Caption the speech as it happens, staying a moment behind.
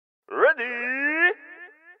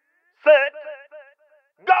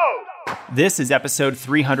This is episode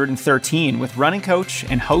 313 with running coach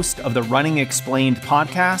and host of the Running Explained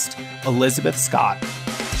podcast, Elisabeth Scott.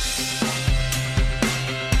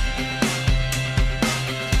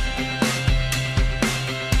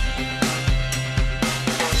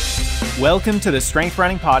 Welcome to the Strength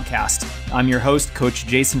Running Podcast. I'm your host, Coach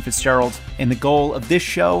Jason Fitzgerald, and the goal of this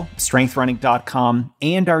show, strengthrunning.com,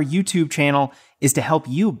 and our YouTube channel is to help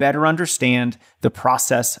you better understand the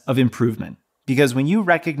process of improvement. Because when you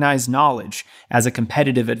recognize knowledge as a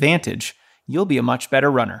competitive advantage, you'll be a much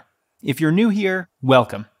better runner. If you're new here,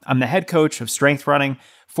 welcome. I'm the head coach of Strength Running,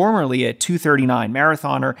 formerly a 239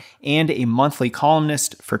 marathoner, and a monthly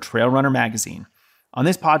columnist for Trail Runner magazine. On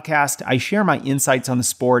this podcast, I share my insights on the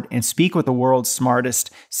sport and speak with the world's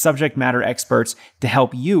smartest subject matter experts to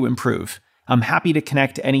help you improve. I'm happy to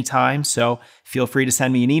connect anytime, so feel free to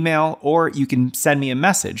send me an email or you can send me a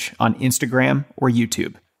message on Instagram or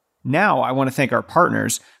YouTube. Now, I want to thank our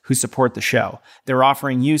partners who support the show. They're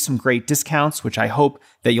offering you some great discounts, which I hope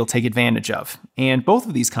that you'll take advantage of. And both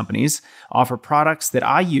of these companies offer products that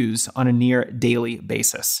I use on a near daily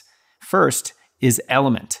basis. First is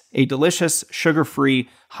Element, a delicious, sugar-free,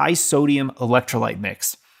 high-sodium electrolyte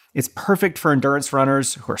mix. It's perfect for endurance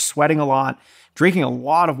runners who are sweating a lot, drinking a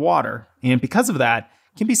lot of water, and because of that,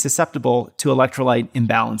 can be susceptible to electrolyte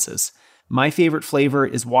imbalances. My favorite flavor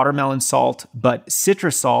is watermelon salt, but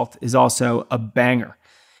citrus salt is also a banger.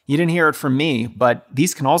 You didn't hear it from me, but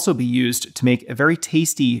these can also be used to make a very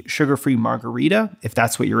tasty sugar-free margarita, if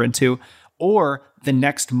that's what you're into, or the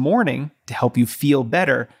next morning to help you feel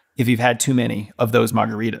better if you've had too many of those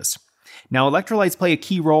margaritas. Now, electrolytes play a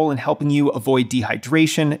key role in helping you avoid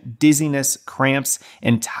dehydration, dizziness, cramps,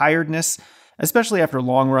 and tiredness, especially after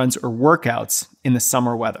long runs or workouts in the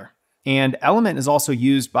summer weather. And Element is also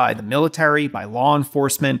used by the military, by law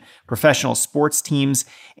enforcement, professional sports teams,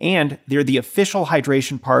 and they're the official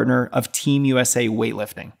hydration partner of Team USA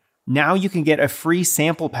weightlifting. Now you can get a free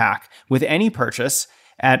sample pack with any purchase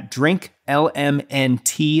at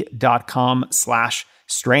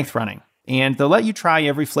drinklmnt.com/strengthrunning. And they'll let you try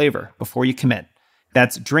every flavor before you commit.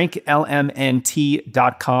 That's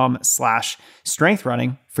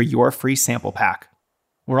drinklmnt.com/strengthrunning for your free sample pack.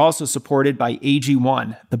 We're also supported by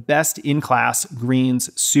AG1, the best in-class greens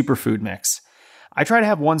superfood mix. I try to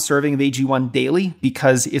have one serving of AG1 daily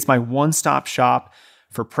because it's my one-stop shop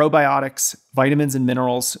for probiotics, vitamins and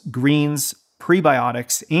minerals, greens,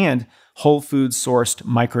 prebiotics, and whole food sourced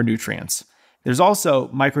micronutrients. There's also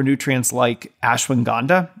micronutrients like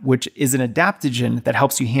ashwagandha, which is an adaptogen that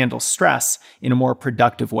helps you handle stress in a more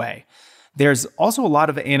productive way. There's also a lot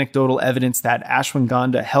of anecdotal evidence that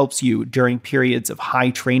ashwagandha helps you during periods of high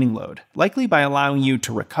training load, likely by allowing you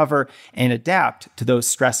to recover and adapt to those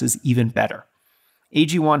stresses even better.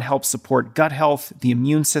 AG1 helps support gut health, the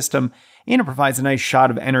immune system, and it provides a nice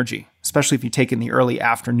shot of energy, especially if you take it in the early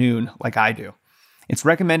afternoon like I do. It's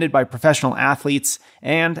recommended by professional athletes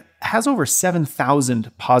and has over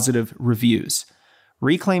 7,000 positive reviews.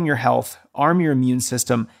 Reclaim your health, arm your immune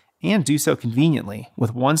system, and do so conveniently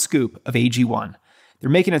with one scoop of AG1.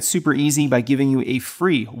 They're making it super easy by giving you a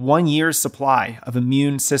free 1-year supply of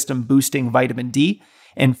immune system boosting vitamin D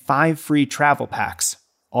and 5 free travel packs.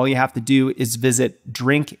 All you have to do is visit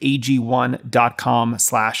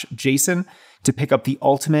drinkag1.com/Jason to pick up the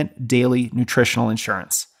ultimate daily nutritional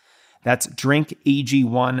insurance. That's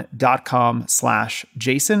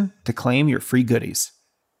drinkag1.com/Jason to claim your free goodies.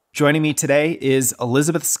 Joining me today is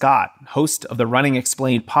Elisabeth Scott, host of the Running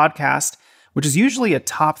Explained podcast, which is usually a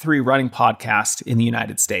top 3 running podcast in the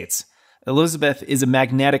United States. Elisabeth is a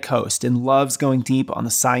magnetic host and loves going deep on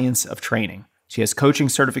the science of training. She has coaching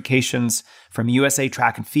certifications from USA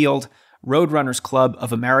Track and Field, Road Runners Club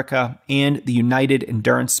of America, and the United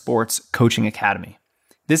Endurance Sports Coaching Academy.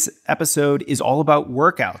 This episode is all about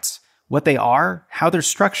workouts, what they are, how they're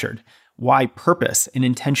structured, why purpose and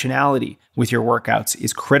intentionality with your workouts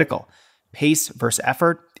is critical, pace versus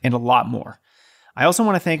effort, and a lot more. I also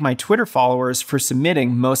want to thank my Twitter followers for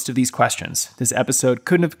submitting most of these questions. This episode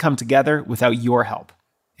couldn't have come together without your help.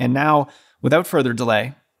 And now, without further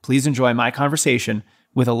delay, please enjoy my conversation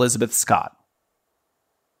with Elisabeth Scott.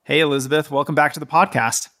 Hey, Elisabeth, welcome back to the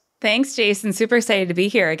podcast. Thanks, Jason. Super excited to be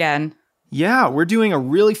here again. Yeah, we're doing a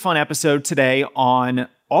really fun episode today on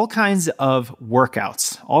all kinds of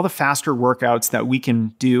workouts, all the faster workouts that we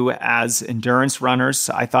can do as endurance runners.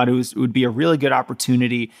 I thought it would be a really good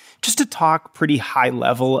opportunity just to talk pretty high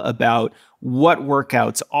level about what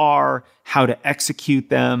workouts are, how to execute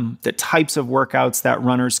them, the types of workouts that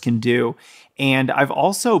runners can do. And I've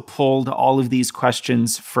also pulled all of these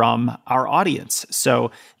questions from our audience.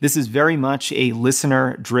 So this is very much a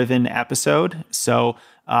listener-driven episode. So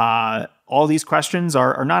all these questions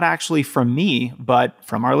are not actually from me, but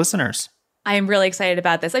from our listeners. I am really excited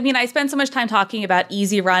about this. I mean, I spend so much time talking about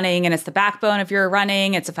easy running, and it's the backbone of your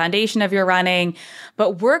running. It's a foundation of your running.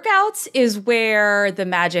 But workouts is where the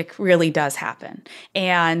magic really does happen.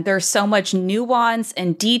 And there's so much nuance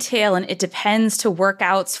and detail, and it depends to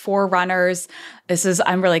workouts for runners.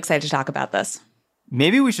 I'm really excited to talk about this.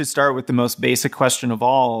 Maybe we should start with the most basic question of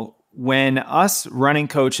all. When us running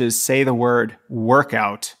coaches say the word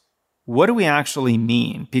workout, what do we actually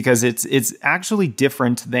mean? Because it's actually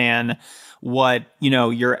different than what,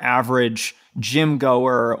 your average gym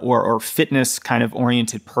goer or fitness kind of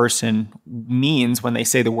oriented person means when they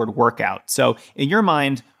say the word workout. So in your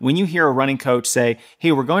mind, when you hear a running coach say,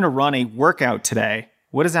 hey, we're going to run a workout today,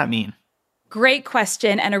 what does that mean? Great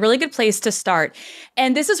question, and a really good place to start.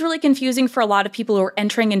 And this is really confusing for a lot of people who are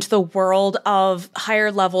entering into the world of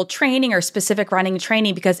higher level training or specific running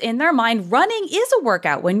training, because in their mind, running is a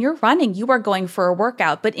workout. When you're running, you are going for a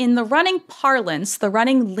workout. But in the running parlance, the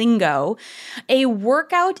running lingo, a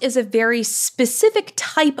workout is a very specific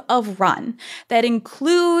type of run that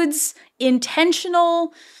includes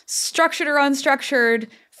intentional, structured or unstructured,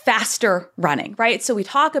 faster running, right? So we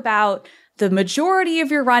talk about the majority of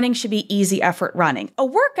your running should be easy effort running. A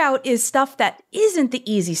workout is stuff that isn't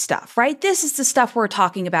the easy stuff, right? This is the stuff we're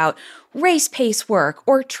talking about, race pace work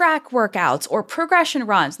or track workouts or progression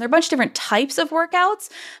runs. There are a bunch of different types of workouts,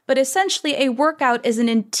 but essentially a workout is an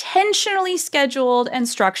intentionally scheduled and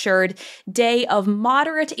structured day of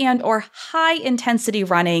moderate and or high intensity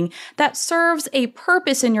running that serves a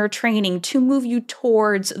purpose in your training to move you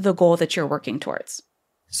towards the goal that you're working towards.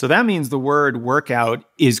 So that means the word workout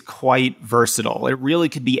is quite versatile. It really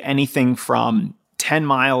could be anything from 10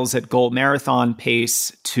 miles at goal marathon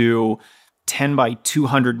pace to 10 by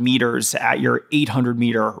 200 meters at your 800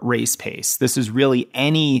 meter race pace. This is really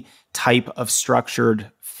any type of structured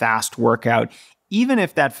fast workout, even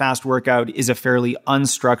if that fast workout is a fairly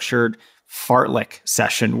unstructured fartlek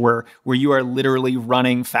session where you are literally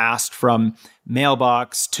running fast from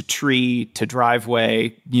mailbox to tree to driveway,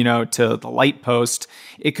 to the light post.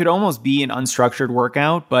 It could almost be an unstructured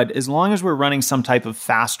workout, but as long as we're running some type of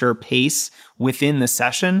faster pace within the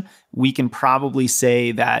session, we can probably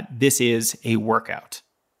say that this is a workout.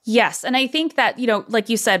 Yes. And I think that, like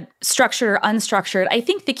you said, structured or unstructured, I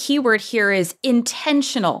think the key word here is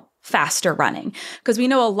intentional faster running, because we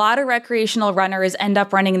know a lot of recreational runners end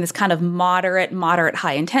up running in this kind of moderate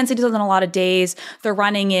high intensity zones on a lot of days. They're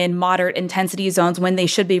running in moderate intensity zones when they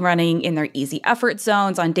should be running in their easy effort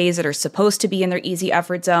zones on days that are supposed to be in their easy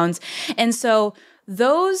effort zones. And so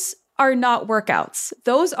those are not workouts.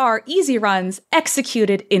 Those are easy runs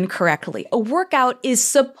executed incorrectly. A workout is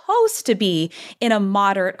supposed to be in a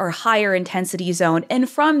moderate or higher intensity zone. And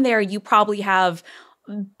from there, you probably have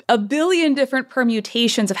a billion different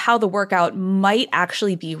permutations of how the workout might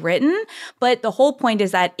actually be written. But the whole point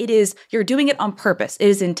is that you're doing it on purpose. It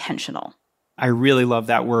is intentional. I really love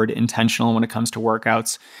that word intentional when it comes to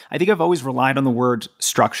workouts. I think I've always relied on the word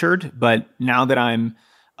structured, but now that I'm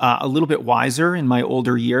a little bit wiser in my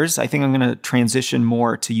older years, I think I'm going to transition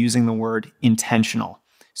more to using the word intentional.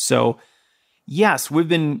 So yes, we've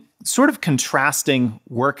been sort of contrasting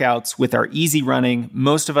workouts with our easy running.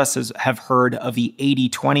 Most of us have heard of the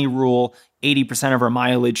 80-20 rule. 80% of our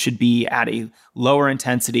mileage should be at a lower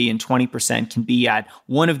intensity and 20% can be at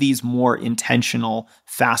one of these more intentional,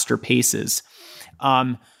 faster paces.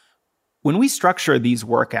 When we structure these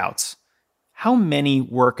workouts, how many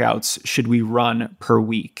workouts should we run per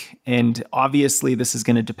week? And obviously, this is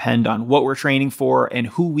going to depend on what we're training for and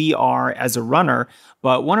who we are as a runner.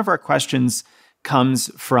 But one of our questions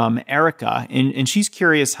comes from Erica, and she's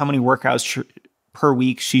curious how many workouts per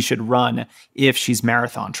week she should run if she's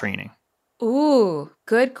marathon training. Ooh,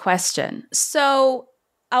 good question. So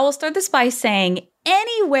I will start this by saying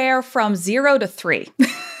anywhere from 0 to 3,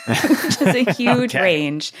 which is a huge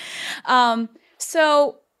range.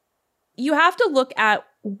 So you have to look at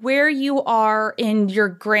where you are in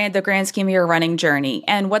the grand scheme of your running journey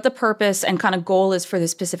and what the purpose and kind of goal is for the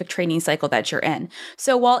specific training cycle that you're in.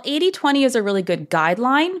 So while 80-20 is a really good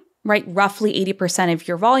guideline, right? Roughly 80% of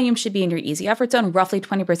your volume should be in your easy effort zone. Roughly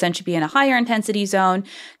 20% should be in a higher intensity zone.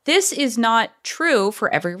 This is not true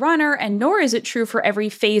for every runner, and nor is it true for every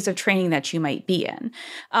phase of training that you might be in.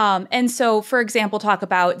 And so, for example, talk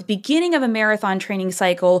about the beginning of a marathon training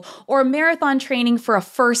cycle or marathon training for a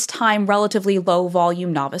first-time, relatively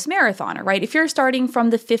low-volume novice marathoner, right? If you're starting from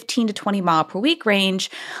the 15 to 20 mile per week range,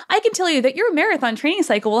 I can tell you that your marathon training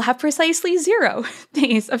cycle will have precisely 0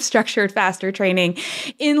 days of structured, faster training,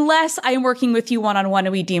 unless I'm working with you one-on-one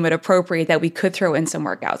and we deem it appropriate that we could throw in some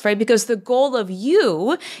workouts, right? Because the goal of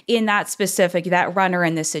you in that runner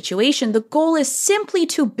in this situation, the goal is simply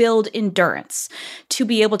to build endurance to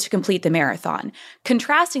be able to complete the marathon.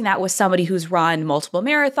 Contrasting that with somebody who's run multiple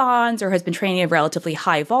marathons or has been training at relatively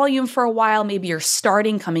high volume for a while, maybe you're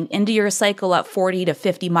coming into your cycle at 40 to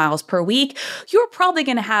 50 miles per week, you're probably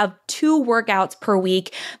going to have 2 workouts per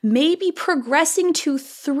week, maybe progressing to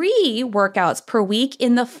 3 workouts per week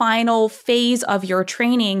in the final phase of your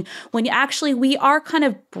training, when actually we are kind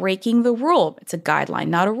of breaking the rule. It's a guideline,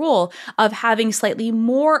 not a rule, of having slightly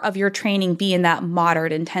more of your training be in that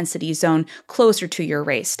moderate intensity zone closer to your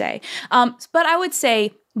race day. But I would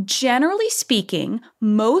say, generally speaking,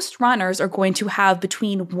 most runners are going to have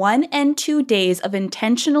between 1 and 2 days of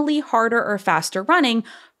intentionally harder or faster running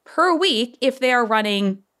per week if they are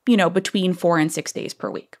running, between 4 and 6 days per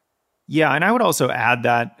week. Yeah, and I would also add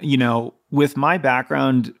that, with my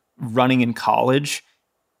background running in college,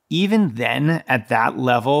 even then at that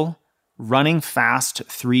level, running fast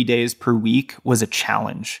 3 days per week was a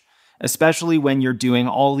challenge, especially when you're doing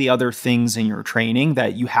all the other things in your training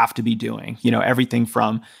that you have to be doing. Everything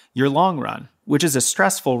from your long run, which is a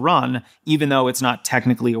stressful run, even though it's not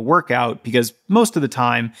technically a workout, because most of the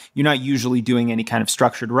time you're not usually doing any kind of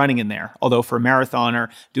structured running in there. Although for a marathoner,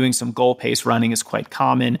 doing some goal pace running is quite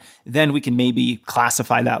common. Then we can maybe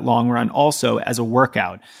classify that long run also as a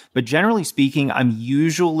workout. But generally speaking, I'm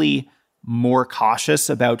usually more cautious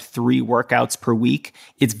about 3 workouts per week.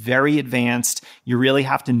 It's very advanced. You really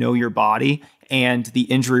have to know your body, and the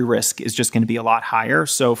injury risk is just going to be a lot higher.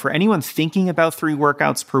 So for anyone thinking about 3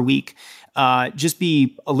 workouts per week, just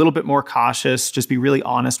be a little bit more cautious. Just be really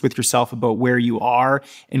honest with yourself about where you are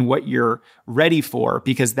and what you're ready for,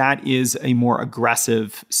 because that is a more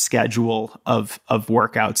aggressive schedule of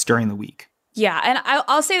workouts during the week. Yeah. And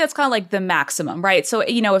I'll say that's kind of like the maximum, right? So,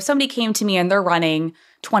 if somebody came to me and they're running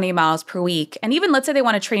 20 miles per week, and even let's say they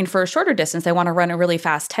want to train for a shorter distance, they want to run a really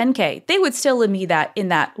fast 10K, they would still limit that in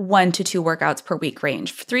that 1 to 2 workouts per week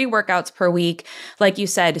range. 3 workouts per week, like you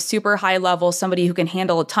said, super high level, somebody who can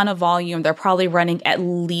handle a ton of volume. They're probably running at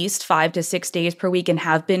least 5 to 6 days per week and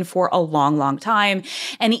have been for a long, long time.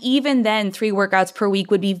 And even then, 3 workouts per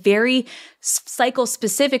week would be very cycle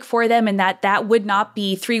specific for them, and that would not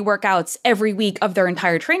be 3 workouts every week of their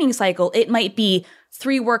entire training cycle. It might be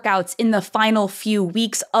 3 workouts in the final few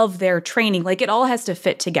weeks of their training. Like, it all has to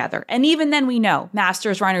fit together. And even then, we know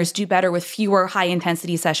masters runners do better with fewer high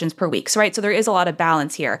intensity sessions per week, right? So there is a lot of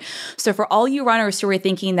balance here. So for all you runners who are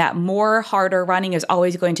thinking that more harder running is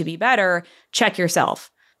always going to be better, check yourself.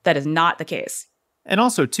 That is not the case. And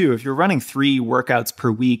also, too, if you're running 3 workouts per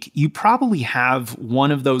week, you probably have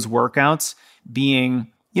one of those workouts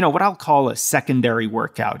being, what I'll call a secondary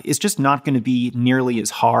workout. It's just not going to be nearly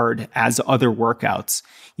as hard as other workouts.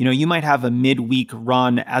 You might have a midweek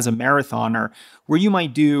run as a marathoner where you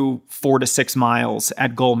might do 4 to 6 miles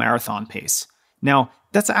at goal marathon pace. Now,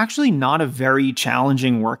 that's actually not a very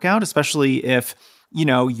challenging workout, especially if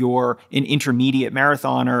you're an intermediate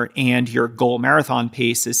marathoner and your goal marathon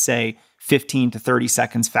pace is, say, 15 to 30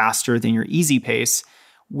 seconds faster than your easy pace.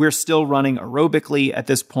 We're still running aerobically at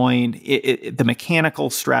this point. The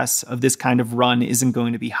mechanical stress of this kind of run isn't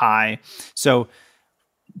going to be high. So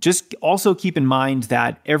just also keep in mind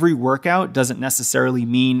that every workout doesn't necessarily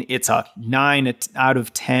mean it's a 9 out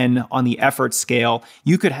of 10 on the effort scale.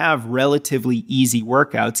 You could have relatively easy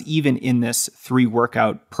workouts, even in this 3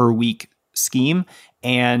 workout per week scheme.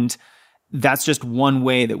 And that's just one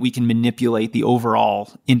way that we can manipulate the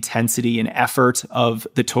overall intensity and effort of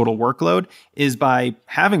the total workload, is by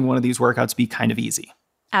having one of these workouts be kind of easy.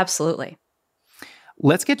 Absolutely.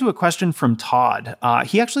 Let's get to a question from Todd.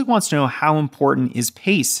 He actually wants to know, how important is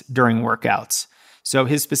pace during workouts? So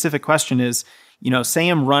his specific question is, say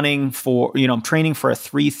I'm running for, I'm training for a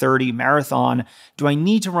 3:30 marathon. Do I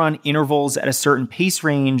need to run intervals at a certain pace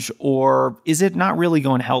range, or is it not really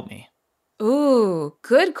going to help me? Ooh,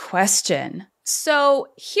 good question. So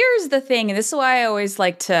here's the thing, and this is why I always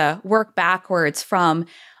like to work backwards from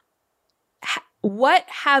what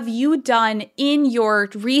have you done in your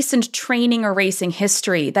recent training or racing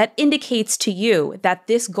history that indicates to you that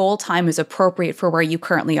this goal time is appropriate for where you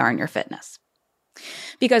currently are in your fitness?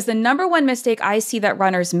 Because the number one mistake I see that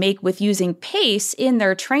runners make with using pace in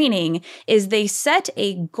their training is they set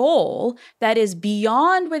a goal that is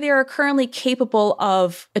beyond where they are currently capable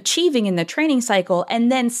of achieving in the training cycle, and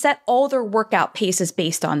then set all their workout paces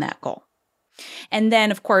based on that goal. And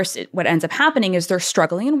then, of course, what ends up happening is they're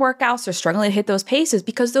struggling in workouts, they're struggling to hit those paces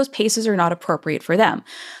because those paces are not appropriate for them.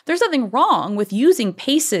 There's nothing wrong with using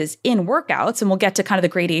paces in workouts, and we'll get to kind of the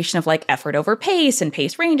gradation of like effort over pace and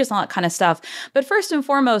pace ranges and all that kind of stuff. But first and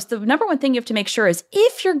foremost, the number one thing you have to make sure is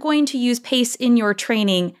if you're going to use pace in your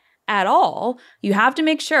training at all, you have to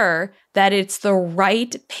make sure that it's the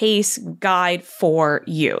right pace guide for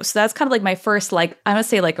you. So that's kind of like my first, like, I'm going to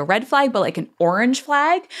say like a red flag, but like an orange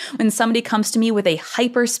flag when somebody comes to me with a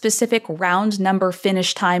hyper specific round number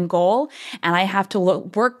finish time goal. And I have to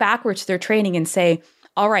work backwards to their training and say,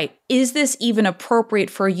 all right, is this even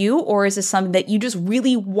appropriate for you? Or is this something that you just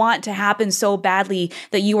really want to happen so badly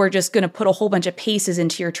that you are just going to put a whole bunch of paces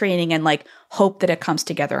into your training and like hope that it comes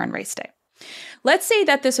together on race day? Let's say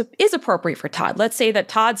that this is appropriate for Todd. Let's say that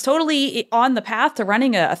Todd's totally on the path to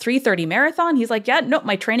running a 3:30 marathon. He's like, yeah, no,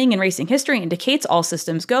 my training and racing history indicates all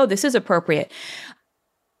systems go. This is appropriate.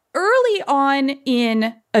 Early on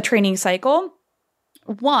in a training cycle,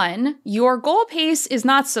 one, your goal pace is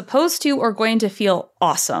not supposed to or going to feel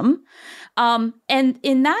awesome. And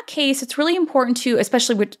in that case, it's really important to,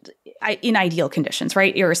 especially in ideal conditions,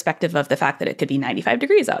 right? Irrespective of the fact that it could be 95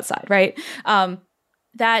 degrees outside, right?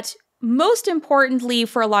 That most importantly,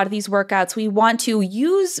 for a lot of these workouts, we want to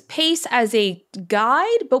use pace as a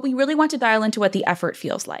guide, but we really want to dial into what the effort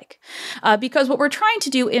feels like. Because what we're trying to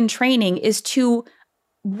do in training is to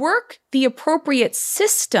work the appropriate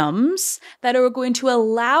systems that are going to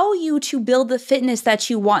allow you to build the fitness that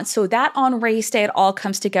you want so that on race day, it all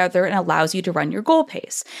comes together and allows you to run your goal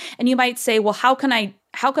pace. And you might say, well, how can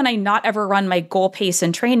I not ever run my goal pace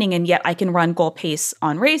in training and yet I can run goal pace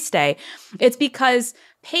on race day? It's because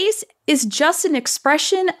pace is just an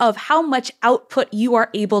expression of how much output you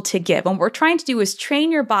are able to give. And what we're trying to do is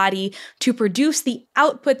train your body to produce the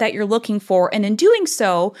output that you're looking for. And in doing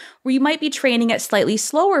so, where you might be training at slightly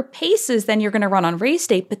slower paces than you're going to run on race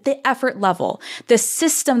day, but the effort level, the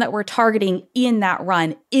system that we're targeting in that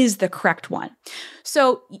run is the correct one.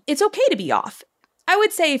 So it's okay to be off. I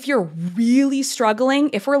would say if you're really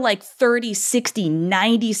struggling, if we're like 30, 60,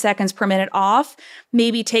 90 seconds per minute off,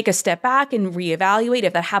 maybe take a step back and reevaluate.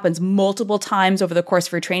 If that happens multiple times over the course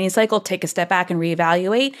of your training cycle, take a step back and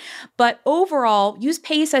reevaluate. But overall, use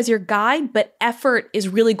pace as your guide, but effort is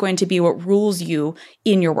really going to be what rules you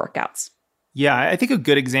in your workouts. Yeah, I think a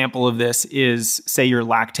good example of this is, say, your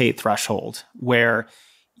lactate threshold, where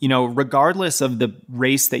regardless of the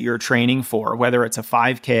race that you're training for, whether it's a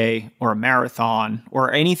 5K or a marathon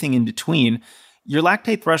or anything in between, your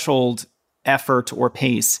lactate threshold effort or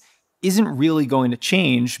pace isn't really going to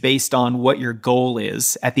change based on what your goal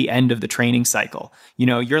is at the end of the training cycle.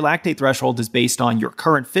 Your lactate threshold is based on your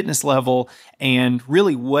current fitness level and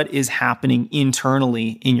really what is happening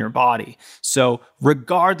internally in your body. So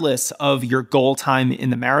regardless of your goal time in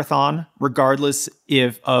the marathon, regardless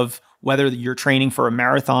of whether you're training for a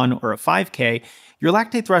marathon or a 5K, your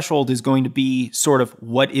lactate threshold is going to be sort of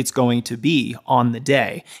what it's going to be on the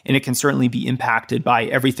day. And it can certainly be impacted by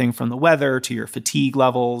everything from the weather to your fatigue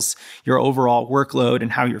levels, your overall workload,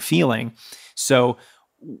 and how you're feeling. So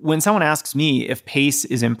when someone asks me if pace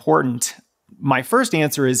is important, my first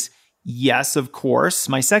answer is yes, of course.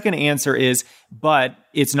 My second answer is, but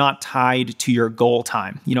it's not tied to your goal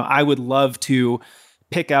time. I would love to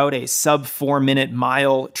pick out a sub 4-minute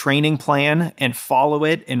mile training plan and follow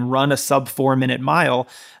it and run a sub 4-minute mile.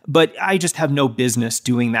 But I just have no business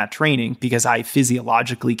doing that training because I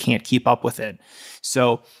physiologically can't keep up with it.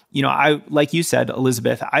 So, like you said,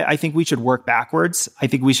 Elisabeth, I think we should work backwards. I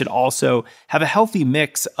think we should also have a healthy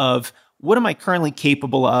mix of what am I currently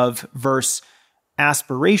capable of versus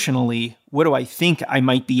aspirationally, what do I think I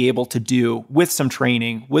might be able to do with some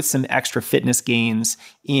training, with some extra fitness gains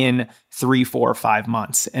in 3, 4, or 5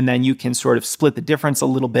 months? And then you can sort of split the difference a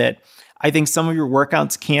little bit. I think some of your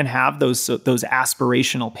workouts can have those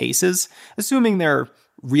aspirational paces, assuming they're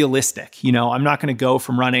realistic. I'm not going to go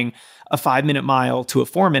from running a 5-minute mile to a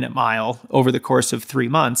 4-minute mile over the course of 3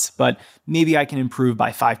 months, but maybe I can improve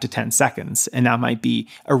by 5 to 10 seconds. And that might be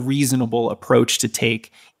a reasonable approach to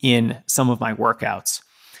take in some of my workouts.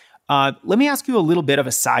 Let me ask you a little bit of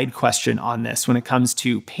a side question on this when it comes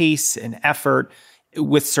to pace and effort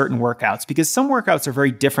with certain workouts, because some workouts are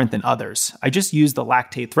very different than others. I just used the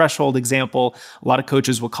lactate threshold example. A lot of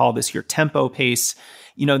coaches will call this your tempo pace.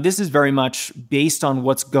 This is very much based on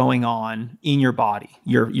what's going on in your body.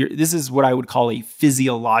 This is what I would call a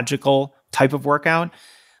physiological type of workout.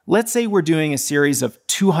 Let's say we're doing a series of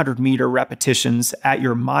 200-meter repetitions at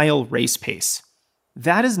your mile race pace.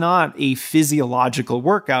 That is not a physiological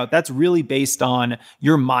workout. That's really based on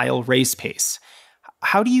your mile race pace.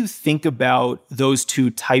 How do you think about those two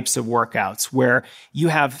types of workouts where you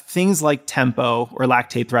have things like tempo or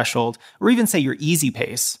lactate threshold, or even say your easy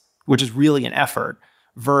pace, which is really an effort,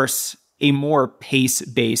 versus a more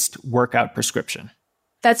pace-based workout prescription?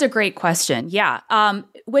 That's a great question. Yeah.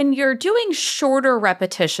 When you're doing shorter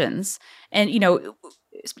repetitions, and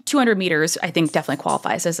 200 meters, I think definitely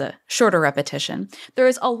qualifies as a shorter repetition, there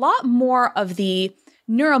is a lot more of the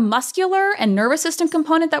neuromuscular and nervous system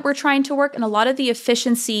component that we're trying to work, and a lot of the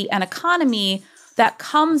efficiency and economy that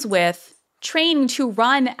comes with training to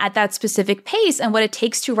run at that specific pace and what it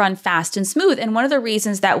takes to run fast and smooth. And one of the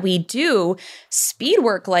reasons that we do speed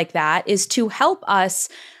work like that is to help us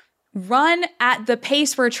run at the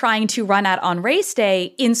pace we're trying to run at on race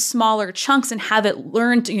day in smaller chunks and have it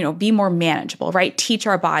learn to, be more manageable, right? Teach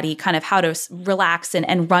our body kind of how to relax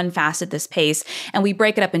and run fast at this pace. And we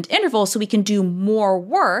break it up into intervals so we can do more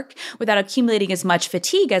work without accumulating as much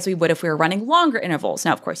fatigue as we would if we were running longer intervals.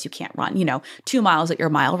 Now, of course, you can't run, 2 miles at your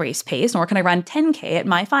mile race pace, nor can I run 10K at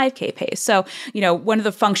my 5K pace. So, one of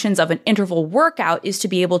the functions of an interval workout is to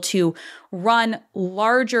be able to run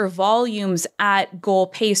larger volumes at goal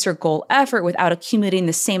pace or goal effort without accumulating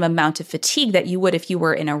the same amount of fatigue that you would if you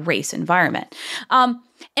were in a race environment.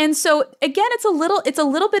 And so again, it's a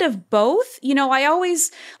little bit of both. I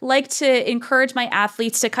always like to encourage my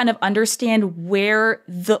athletes to kind of understand where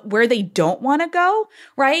they don't want to go,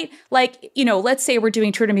 right? Like, let's say we're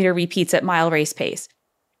doing 200 meter repeats at mile race pace.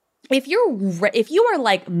 If you are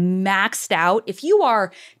like maxed out, if you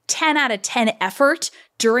are 10 out of 10 effort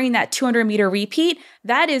during that 200 meter repeat,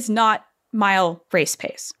 that is not mile race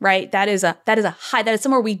pace, right? That is a high, that is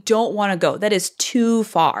somewhere we don't want to go. That is too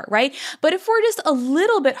far, right? But if we're just a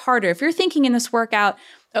little bit harder, if you're thinking in this workout,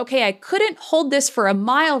 okay, I couldn't hold this for a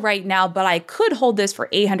mile right now, but I could hold this for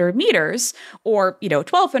 800 meters or,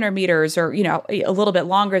 1200 meters or, a little bit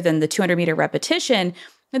longer than the 200 meter repetition.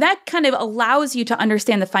 And that kind of allows you to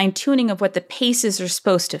understand the fine tuning of what the paces are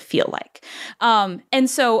supposed to feel like. And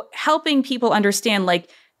so helping people understand,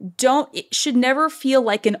 it should never feel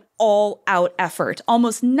like an all-out effort.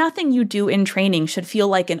 Almost nothing you do in training should feel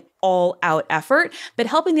like an all-out effort, but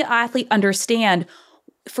helping the athlete understand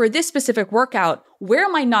for this specific workout, where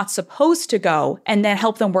am I not supposed to go? And then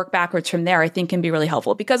help them work backwards from there, I think can be really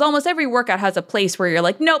helpful because almost every workout has a place where you're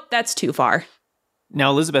like, nope, that's too far.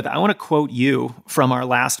 Now, Elisabeth, I want to quote you from our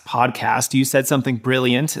last podcast. You said something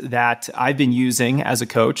brilliant that I've been using as a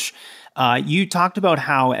coach. You talked about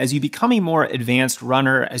how as you become a more advanced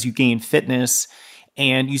runner, as you gain fitness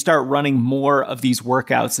and you start running more of these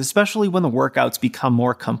workouts, especially when the workouts become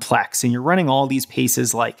more complex and you're running all these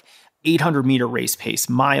paces like 800 meter race pace,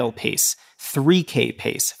 mile pace, 3K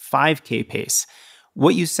pace, 5K pace.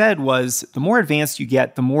 What you said was the more advanced you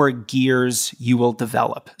get, the more gears you will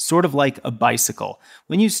develop, sort of like a bicycle.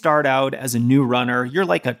 When you start out as a new runner, you're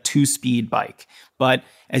like a 2-speed bike. But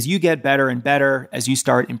as you get better and better, as you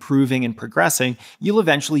start improving and progressing, you'll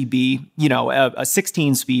eventually be, a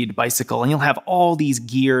 16-speed bicycle, and you'll have all these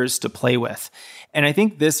gears to play with. And I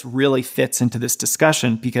think this really fits into this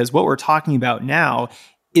discussion because what we're talking about now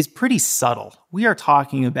is pretty subtle. We are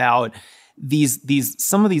talking about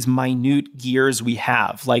some of these minute gears we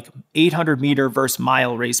have, like 800 meter versus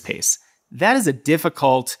mile race pace. That is a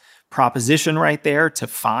difficult proposition right there to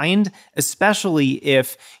find, especially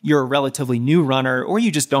if you're a relatively new runner or you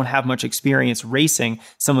just don't have much experience racing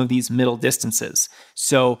some of these middle distances.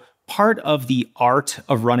 So part of the art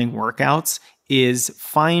of running workouts is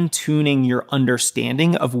fine-tuning your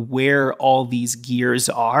understanding of where all these gears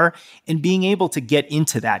are and being able to get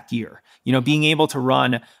into that gear. Being able to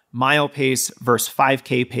run mile pace versus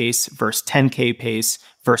 5K pace versus 10K pace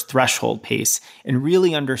versus threshold pace, and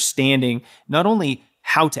really understanding not only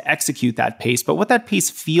how to execute that pace, but what that pace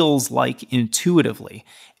feels like intuitively.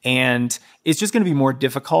 And it's just going to be more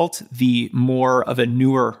difficult the more of a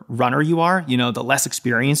newer runner you are, the less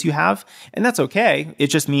experience you have. And that's okay. It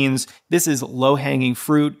just means this is low-hanging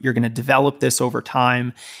fruit. You're going to develop this over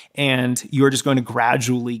time, and you're just going to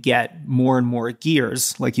gradually get more and more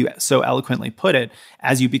gears, like you so eloquently put it,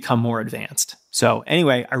 as you become more advanced. So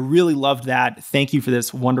anyway, I really loved that. Thank you for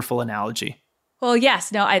this wonderful analogy. Well,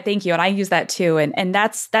 yes, no, I thank you. And I use that too. And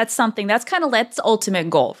that's something that's kind of that's the ultimate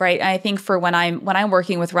goal, right? And I think for when I'm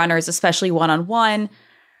working with runners, especially one-on-one,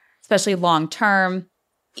 especially long-term,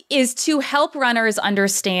 is to help runners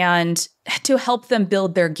understand, to help them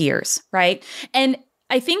build their gears, right? And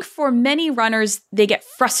I think for many runners, they get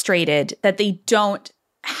frustrated that they don't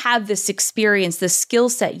have this experience, this skill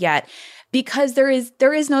set yet. because there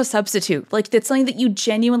is no substitute. Like, it's something that you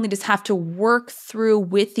genuinely just have to work through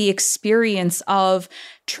with the experience of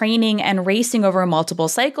training and racing over multiple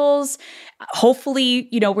cycles. Hopefully,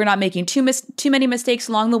 we're not making too many mistakes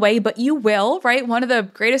along the way, but you will, right? One of the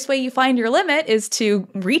greatest way you find your limit is to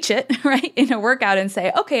reach it, right, in a workout and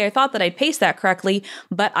say, okay, I thought that I paced that correctly,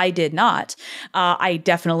 but I did not. I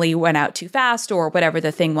definitely went out too fast, or whatever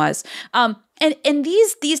the thing was. And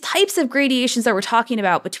these types of gradations that we're talking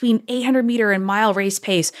about between 800 meter and mile race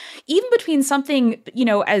pace, even between something,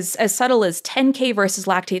 as subtle as 10K versus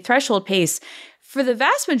lactate threshold pace, for the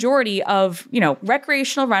vast majority of,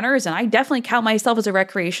 recreational runners, and I definitely count myself as a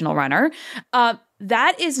recreational runner,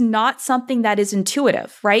 that is not something that is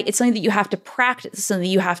intuitive, right? It's something that you have to practice, it's something that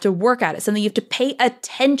you have to work at, it's something you have to pay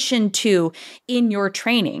attention to in your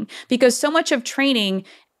training, because so much of training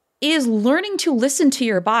is learning to listen to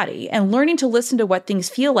your body and learning to listen to what things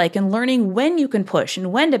feel like and learning when you can push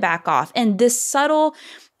and when to back off. And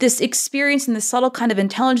this experience and this subtle kind of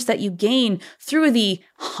intelligence that you gain through the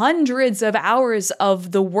hundreds of hours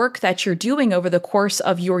of the work that you're doing over the course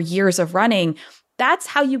of your years of running, that's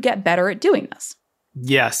how you get better at doing this.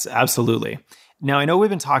 Yes, absolutely. Now, I know we've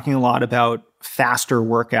been talking a lot about faster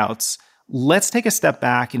workouts. Let's take a step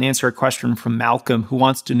back and answer a question from Malcolm, who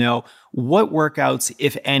wants to know, what workouts,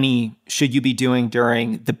 if any, should you be doing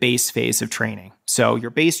during the base phase of training? So your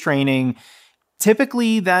base training,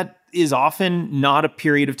 typically that is often not a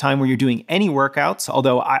period of time where you're doing any workouts,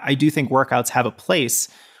 although I do think workouts have a place.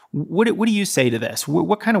 What do you say to this?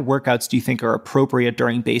 What kind of workouts do you think are appropriate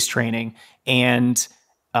during base training? And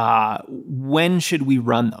when should we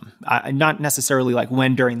run them? Not necessarily like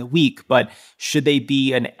when during the week, but should they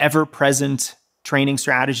be an ever-present training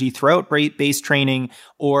strategy throughout base training?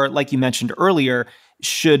 Or like you mentioned earlier,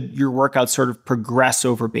 should your workouts sort of progress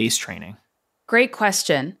over base training? Great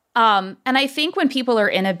question. And I think when people are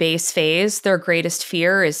in a base phase, their greatest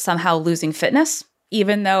fear is somehow losing fitness,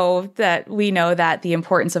 even though that we know that the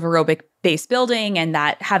importance of aerobic base building and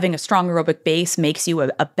that having a strong aerobic base makes you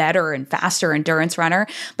a better and faster endurance runner.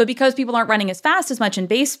 But because people aren't running as fast as much in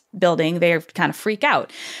base building, they kind of freak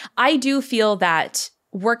out. I do feel that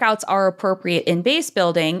workouts are appropriate in base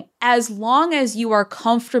building as long as you are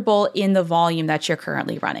comfortable in the volume that you're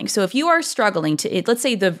currently running. So if you are struggling to, let's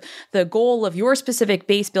say the goal of your specific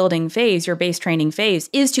base building phase, your base training phase,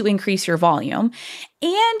 is to increase your volume,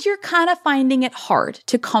 and you're kind of finding it hard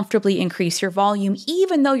to comfortably increase your volume,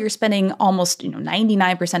 even though you're spending almost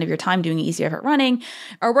 99% of your time doing easy effort running,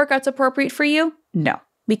 are workouts appropriate for you? No.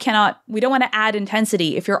 We don't want to add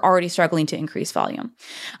intensity if you're already struggling to increase volume.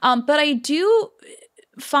 But I do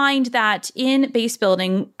find that in base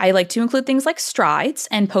building, I like to include things like strides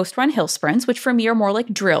and post-run hill sprints, which for me are more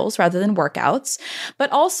like drills rather than workouts,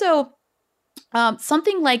 but also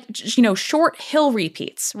something like, short hill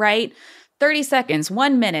repeats, right? 30 seconds,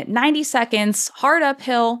 1 minute, 90 seconds, hard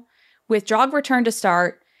uphill with jog return to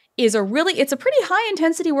start it's a pretty high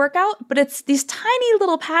intensity workout, but it's these tiny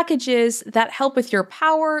little packages that help with your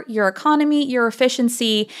power, your economy, your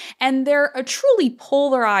efficiency, and they're a truly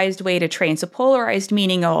polarized way to train. So polarized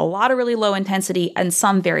meaning a lot of really low intensity and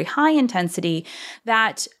some very high intensity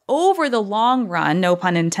that over the long run, no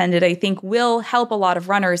pun intended, I think will help a lot of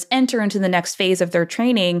runners enter into the next phase of their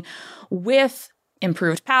training with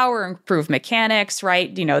improved power, improved mechanics,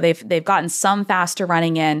 right? They've gotten some faster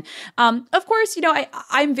running in. Of course,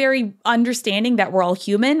 I'm very understanding that we're all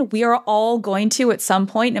human. We are all going to, at some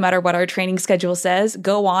point, no matter what our training schedule says,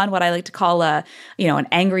 go on what I like to call an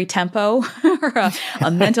angry tempo or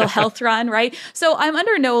a mental health run, right? So I'm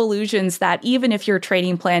under no illusions that even if your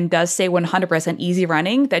training plan does say 100% easy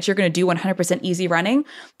running, that you're going to do 100% easy running.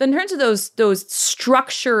 But in terms of those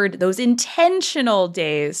structured, those intentional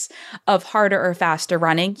days of harder or faster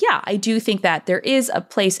running, yeah, I do think that there is a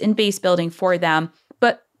place in base building for them,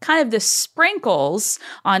 but kind of the sprinkles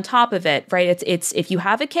on top of it, right? It's if you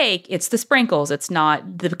have a cake, it's the sprinkles, it's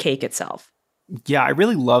not the cake itself. Yeah, I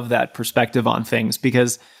really love that perspective on things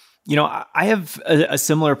because, I have a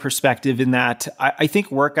similar perspective in that I think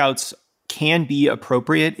workouts can be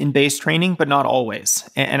appropriate in base training, but not always.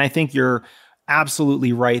 And I think you're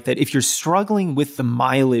absolutely right that if you're struggling with the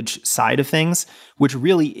mileage side of things, which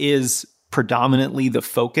really is predominantly the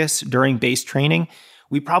focus during base training,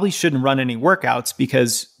 we probably shouldn't run any workouts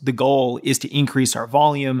because the goal is to increase our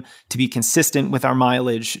volume, to be consistent with our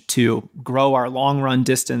mileage, to grow our long run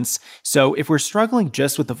distance. So if we're struggling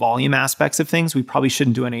just with the volume aspects of things, we probably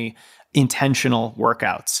shouldn't do any intentional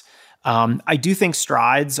workouts. I do think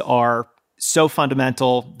strides are so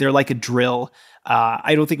fundamental. They're like a drill.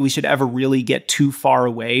 I don't think we should ever really get too far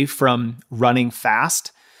away from running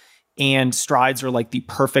fast. And strides are like the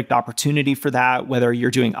perfect opportunity for that, whether you're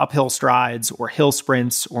doing uphill strides or hill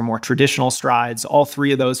sprints or more traditional strides. All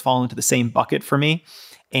three of those fall into the same bucket for me.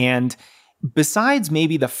 And besides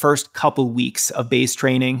maybe the first couple weeks of base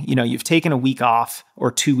training, you've taken a week off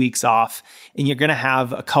or 2 weeks off, and you're going to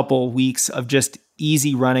have a couple weeks of just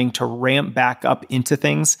easy running to ramp back up into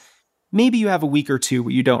things. Maybe you have a week or two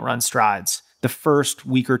where you don't run strides the first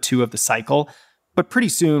week or two of the cycle. But pretty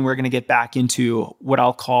soon, we're going to get back into what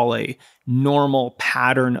I'll call a normal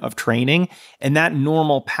pattern of training. And that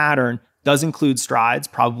normal pattern does include strides,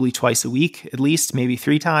 probably twice a week, at least, maybe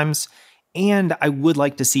 3 times. And I would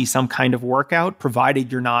like to see some kind of workout,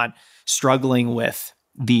 provided you're not struggling with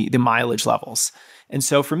the mileage levels. And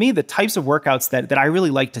so for me, the types of workouts that I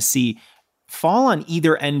really like to see fall on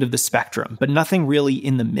either end of the spectrum, but nothing really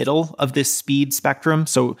in the middle of this speed spectrum.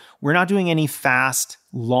 So we're not doing any fast,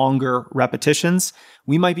 longer repetitions.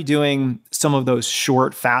 We might be doing some of those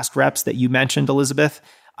short, fast reps that you mentioned, Elisabeth.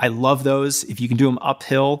 I love those. If you can do them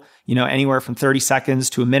uphill, anywhere from 30 seconds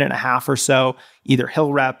to a minute and a half or so, either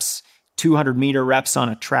hill reps, 200-meter reps on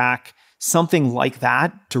a track, something like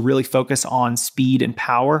that to really focus on speed and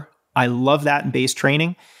power. I love that in base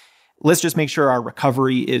training. Let's just make sure our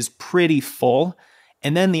recovery is pretty full.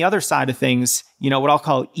 And then the other side of things, what I'll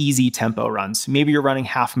call easy tempo runs. Maybe you're running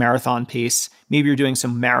half marathon pace. Maybe you're doing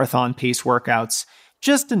some marathon pace workouts,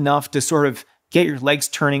 just enough to sort of get your legs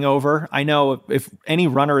turning over. I know if any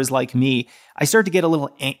runner is like me, I start to get a little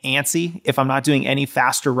antsy if I'm not doing any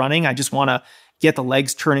faster running. I just want to get the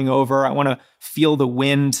legs turning over. I want to feel the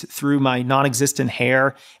wind through my non-existent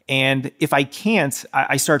hair. And if I can't,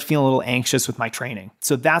 I start feeling a little anxious with my training.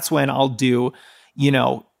 So that's when I'll do,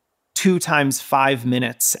 2 times 5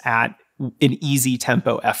 minutes at an easy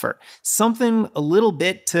tempo effort. Something a little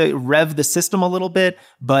bit to rev the system a little bit,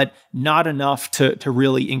 but not enough to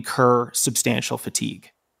really incur substantial fatigue.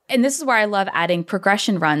 And this is where I love adding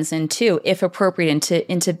progression runs in too, if appropriate,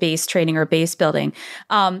 into base training or base building.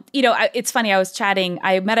 It's funny.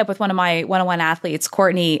 I met up with one of my one-on-one athletes,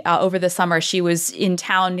 Courtney, over the summer. She was in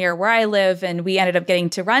town near where I live, and we ended up getting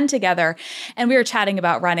to run together. And we were chatting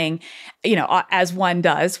about running, as one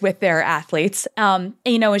does with their athletes. And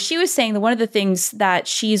she was saying that one of the things that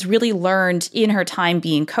she's really learned in her time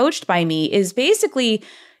being coached by me is basically,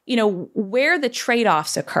 where the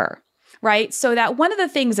trade-offs occur. Right? So that one of the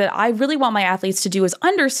things that I really want my athletes to do is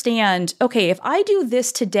understand, okay, if I do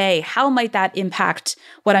this today, how might that impact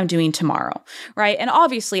what I'm doing tomorrow? Right? And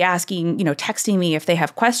obviously asking, texting me if they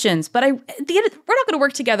have questions, but we're not going to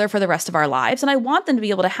work together for the rest of our lives. And I want them to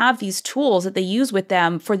be able to have these tools that they use with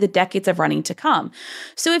them for the decades of running to come.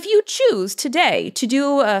 So if you choose today to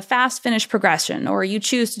do a fast finish progression, or you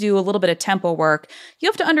choose to do a little bit of tempo work, you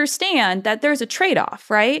have to understand that there's a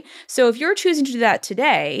trade-off, right? So if you're choosing to do that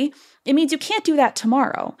today, it means you can't do that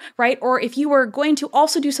tomorrow, right? Or if you are going to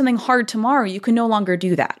also do something hard tomorrow, you can no longer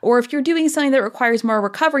do that. Or if you're doing something that requires more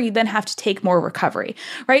recovery, you then have to take more recovery,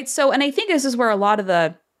 right? So, and I think this is where a lot of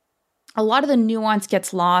the nuance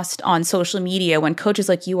gets lost on social media when coaches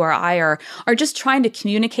like you or I are just trying to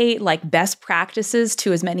communicate like best practices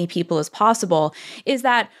to as many people as possible, is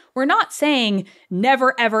that we're not saying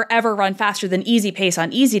never, ever, ever run faster than easy pace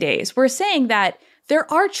on easy days. We're saying that there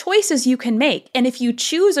are choices you can make. And if you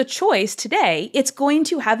choose a choice today, it's going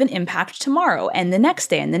to have an impact tomorrow and the next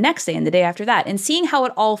day and the next day and the day after that. And seeing how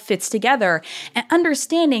it all fits together and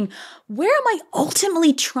understanding, where am I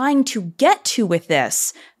ultimately trying to get to with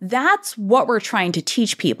this? That's what we're trying to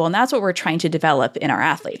teach people. And that's what we're trying to develop in our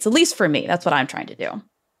athletes. At least for me, that's what I'm trying to do.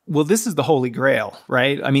 Well, this is the holy grail,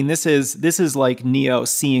 right? I mean, this is like Neo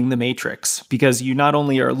seeing the Matrix, because you not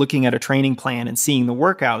only are looking at a training plan and seeing the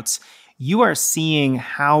workouts, you are seeing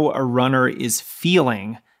how a runner is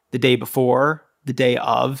feeling the day before, the day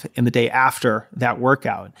of, and the day after that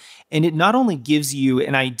workout. And it not only gives you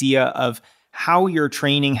an idea of how your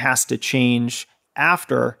training has to change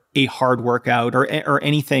after a hard workout or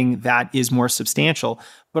anything that is more substantial,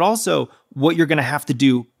 but also what you're going to have to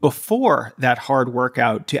do before that hard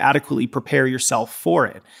workout to adequately prepare yourself for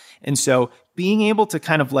it. And so being able to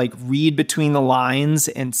kind of like read between the lines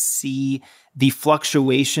and see the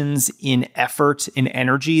fluctuations in effort and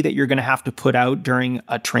energy that you're going to have to put out during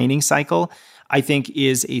a training cycle, I think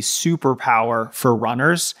is a superpower for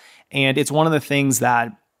runners. And it's one of the things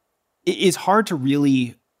that is hard to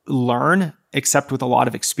really learn, except with a lot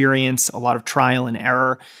of experience, a lot of trial and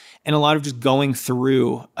error, and a lot of just going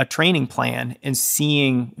through a training plan and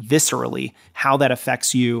seeing viscerally how that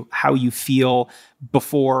affects you, how you feel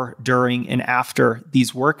before, during, and after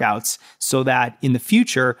these workouts, so that in the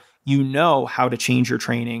future, you know how to change your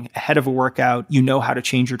training ahead of a workout. You know how to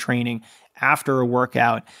change your training after a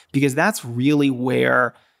workout, because that's really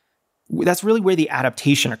where that's really where the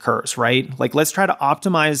adaptation occurs, right? Like, let's try to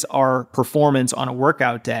optimize our performance on a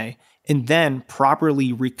workout day and then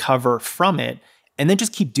properly recover from it. And then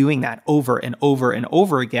just keep doing that over and over and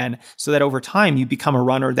over again so that over time you become a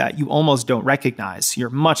runner that you almost don't recognize.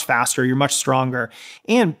 You're much faster, you're much stronger,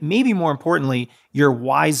 and maybe more importantly, you're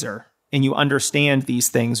wiser and you understand these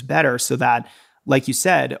things better so that, like you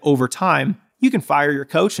said, over time, you can fire your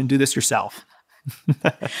coach and do this yourself.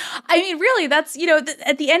 I mean, really, that's,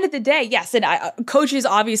 at the end of the day, yes. And coaches,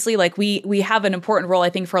 obviously, like we have an important role, I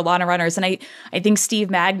think, for a lot of runners. And I think Steve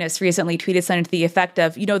Magnus recently tweeted something to the effect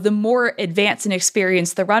of, the more advanced and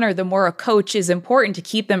experienced the runner, the more a coach is important to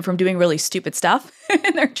keep them from doing really stupid stuff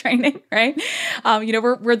in their training, right?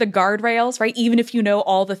 We're the guardrails, right? Even if you know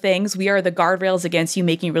all the things, we are the guardrails against you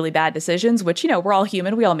making really bad decisions, which, we're all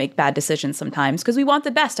human. We all make bad decisions sometimes because we want the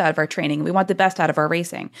best out of our training. We want the best out of our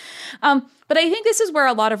racing. But I think this is where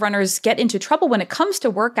a lot of runners get into trouble when it comes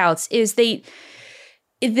to workouts is they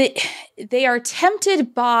are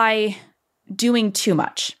tempted by doing too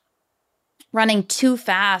much, running too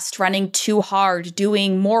fast, running too hard,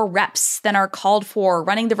 doing more reps than are called for,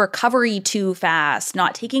 running the recovery too fast,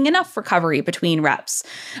 not taking enough recovery between reps,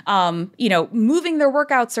 moving their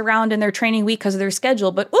workouts around in their training week because of their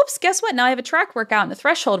schedule. But oops, guess what? Now I have a track workout and a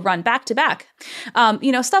threshold run back to back.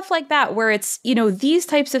 Stuff like that, where it's, these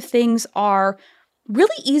types of things are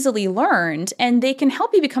really easily learned and they can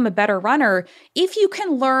help you become a better runner if you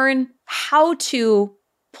can learn how to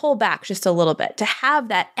pull back just a little bit, to have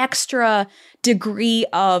that extra degree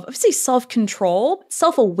of, say, self-control,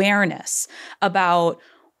 self-awareness about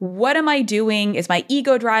what am I doing? Is my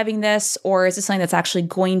ego driving this? Or is this something that's actually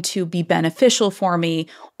going to be beneficial for me?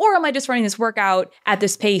 Or am I just running this workout at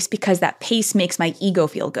this pace because that pace makes my ego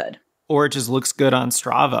feel good? Or it just looks good on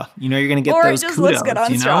Strava. You're going to get those kudos. Or it just looks good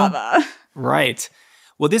on Strava. Right.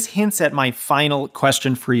 Well, this hints at my final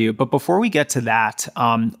question for you. But before we get to that,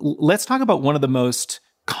 let's talk about one of the most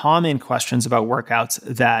common questions about workouts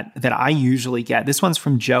that I usually get. This one's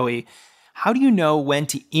from Joey. How do you know when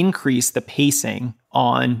to increase the pacing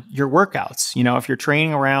on your workouts? If you're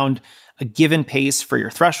training around a given pace for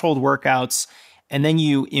your threshold workouts, and then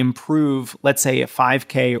you improve, let's say, a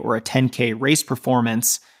 5K or a 10K race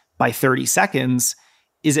performance by 30 seconds,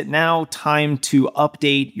 is it now time to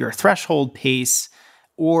update your threshold pace?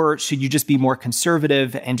 Or should you just be more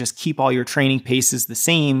conservative and just keep all your training paces the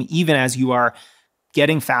same, even as you are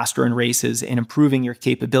getting faster in races and improving your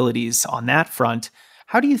capabilities on that front?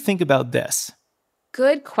 How do you think about this?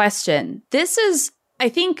 Good question. I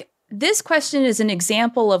think this question is an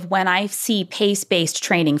example of when I see pace-based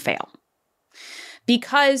training fail.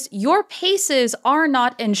 Because your paces are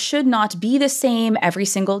not and should not be the same every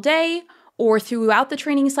single day or throughout the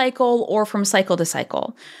training cycle or from cycle to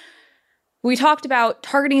cycle. We talked about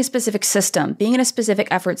targeting a specific system, being in a specific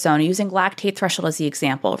effort zone, using lactate threshold as the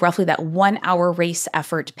example, roughly that 1 hour race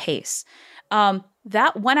effort pace.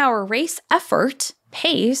 That 1 hour race effort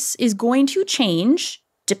pace is going to change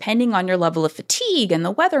depending on your level of fatigue and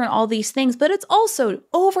the weather and all these things, but it's also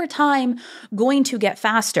over time going to get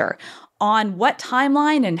faster. On what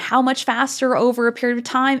timeline and how much faster over a period of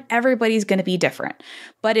time, everybody's going to be different.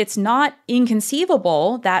 But it's not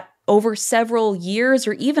inconceivable that over several years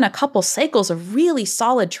or even a couple cycles of really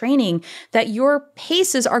solid training, that your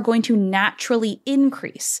paces are going to naturally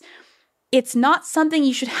increase. It's not something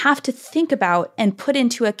you should have to think about and put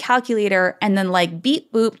into a calculator and then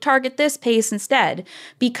beep boop, target this pace instead,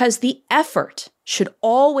 because the effort should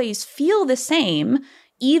always feel the same,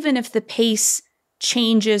 even if the pace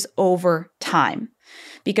changes over time.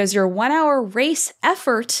 Because your 1 hour race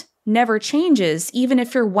effort never changes, even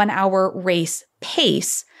if your 1 hour race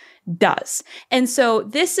pace does. And so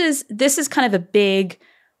this is kind of a big,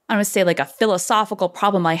 I would say, a philosophical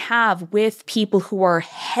problem I have with people who are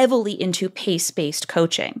heavily into pace-based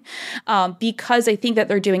coaching, because I think that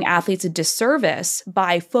they're doing athletes a disservice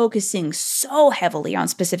by focusing so heavily on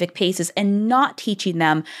specific paces and not teaching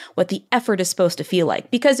them what the effort is supposed to feel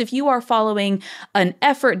like. Because if you are following an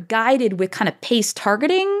effort guided with kind of pace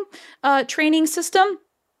targeting training system,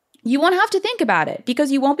 you won't have to think about it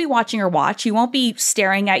because you won't be watching your watch. You won't be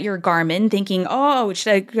staring at your Garmin thinking, oh,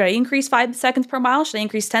 should I increase 5 seconds per mile? Should I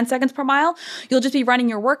increase 10 seconds per mile? You'll just be running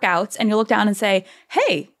your workouts and you'll look down and say,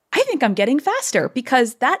 hey, I think I'm getting faster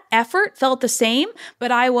because that effort felt the same,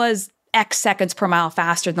 but I was X seconds per mile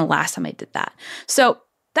faster than the last time I did that. So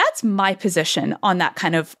that's my position on that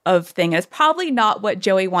kind of thing. It's probably not what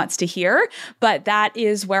Joey wants to hear, but that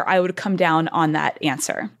is where I would come down on that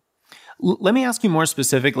answer. Let me ask you more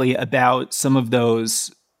specifically about some of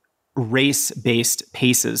those race-based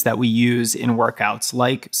paces that we use in workouts,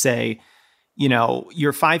 like, say,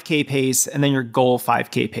 your 5K pace and then your goal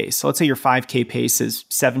 5K pace. So let's say your 5K pace is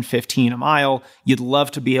 7:15 a mile. You'd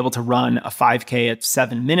love to be able to run a 5K at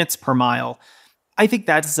 7 minutes per mile. I think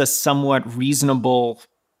that's a somewhat reasonable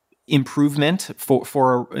improvement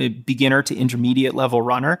for a beginner to intermediate level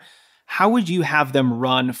runner. How would you have them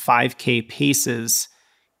run 5K paces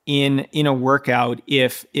in a workout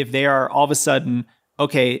if they are all of a sudden,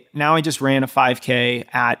 okay, now I just ran a 5K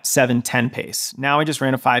at 7:10 pace. Now I just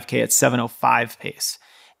ran a 5K at 7:05 pace.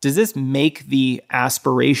 Does this make the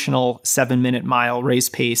aspirational 7-minute mile race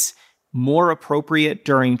pace more appropriate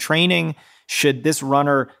during training? Should this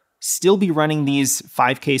runner still be running these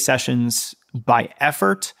 5K sessions by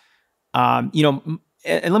effort?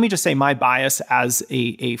 And let me just say my bias as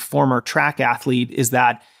a former track athlete is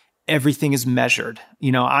that everything is measured.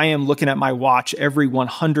 I am looking at my watch every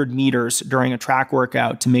 100 meters during a track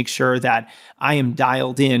workout to make sure that I am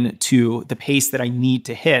dialed in to the pace that I need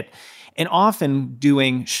to hit. And often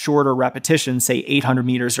doing shorter repetitions, say 800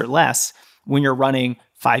 meters or less, when you're running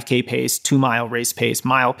 5K pace, 2-mile race pace,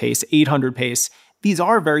 mile pace, 800 pace, these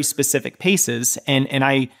are very specific paces. And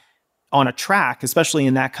I, on a track, especially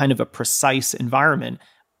in that kind of a precise environment,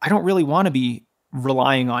 I don't really want to be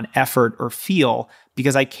relying on effort or feel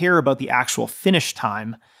because I care about the actual finish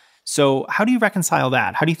time. So how do you reconcile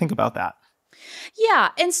that? How do you think about that? Yeah.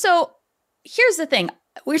 And so here's the thing.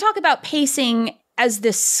 We talk about pacing as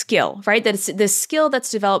this skill, right? That it's this skill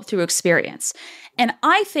that's developed through experience. And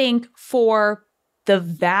I think for the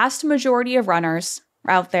vast majority of runners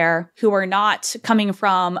out there who are not coming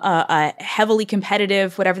from a heavily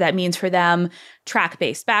competitive, whatever that means for them,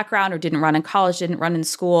 track-based background, or didn't run in college, didn't run in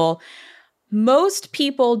school, most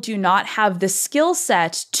people do not have the skill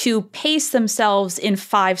set to pace themselves in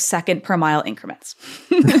 5-second per mile increments.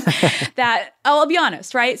 That, I'll be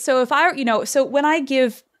honest, right? So so when I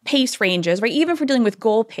give pace ranges, right, even for dealing with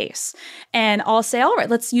goal pace, and I'll say, all right,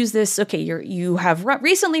 let's use this. Okay, you have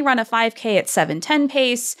recently run a 5K at 7:10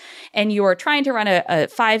 pace, and you're trying to run a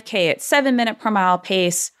 5K at 7-minute per mile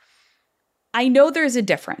pace. I know there's a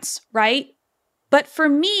difference, right? But for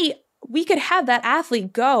me, we could have that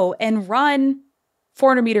athlete go and run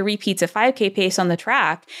 400-meter repeats at 5K pace on the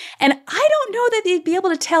track. And I don't know that they'd be able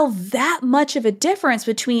to tell that much of a difference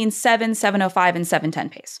between 7:05, and 7:10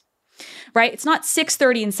 pace, right? It's not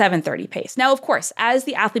 6:30 and 7:30 pace. Now, of course, as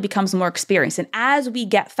the athlete becomes more experienced and as we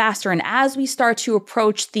get faster and as we start to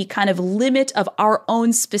approach the kind of limit of our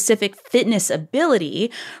own specific fitness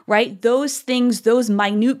ability, right? Those things, those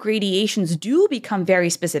minute gradations do become very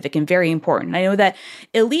specific and very important. I know that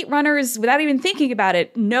elite runners, without even thinking about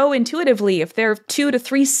it, know intuitively if they're 2 to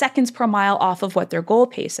 3 seconds per mile off of what their goal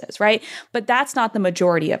pace is, right? But that's not the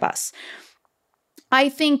majority of us. I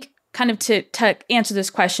think kind of to answer this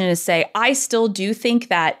question is say, I still do think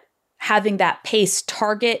that having that pace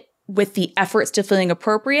target with the effort still feeling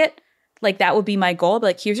appropriate, like that would be my goal. But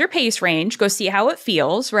like, here's your pace range, go see how it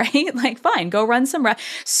feels, right? Like, fine, go run some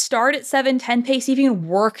start at 7:10 pace, even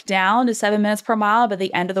work down to 7 minutes per mile by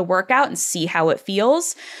the end of the workout and see how it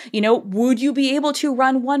feels. Would you be able to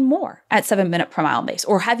run one more at 7-minute per mile pace?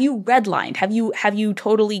 Or have you redlined? Have you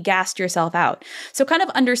totally gassed yourself out? So kind of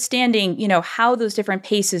understanding, how those different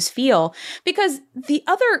paces feel, because the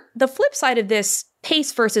flip side of this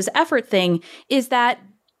pace versus effort thing is that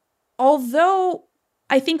although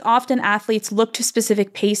I think often athletes look to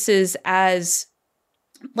specific paces as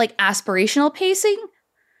like aspirational pacing.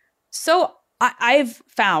 So I've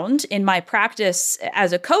found in my practice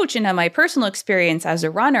as a coach and in my personal experience as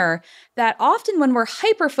a runner that often when we're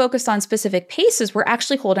hyper-focused on specific paces, we're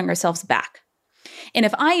actually holding ourselves back. And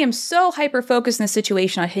if I am so hyper-focused in a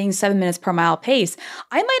situation on hitting 7 minutes per mile pace,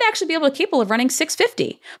 I might actually be capable of running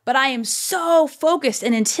 6:50. But I am so focused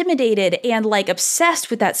and intimidated and like obsessed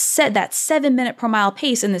with that 7-minute per mile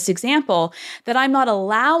pace in this example that I'm not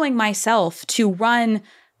allowing myself to run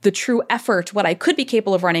the true effort, what I could be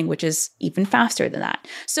capable of running, which is even faster than that.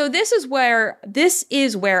 So this is where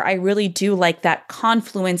I really do like that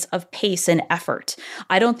confluence of pace and effort.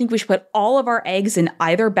 I don't think we should put all of our eggs in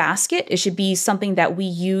either basket. It should be something that we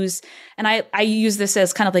use. And I use this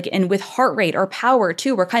as kind of like, and with heart rate or power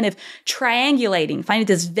too, we're kind of triangulating, finding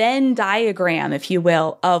this Venn diagram, if you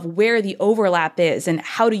will, of where the overlap is and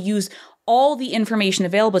how to use all the information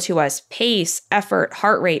available to us, pace, effort,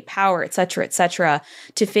 heart rate, power, et cetera,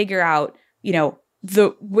 to figure out,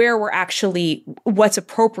 where we're actually, what's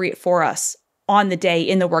appropriate for us on the day,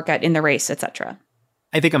 in the workout, in the race, et cetera.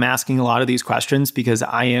 I think I'm asking a lot of these questions because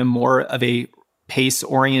I am more of a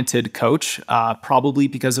pace-oriented coach, probably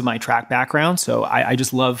because of my track background. So I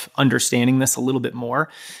just love understanding this a little bit more.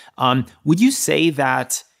 Would you say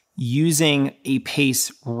that using a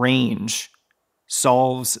pace range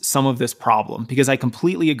solves some of this problem, because I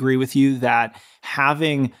completely agree with you that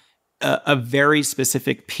having a very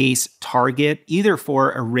specific pace target, either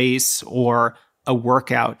for a race or a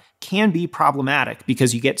workout, can be problematic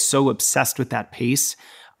because you get so obsessed with that pace.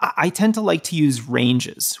 I tend to like to use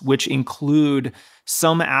ranges, which include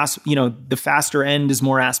the faster end is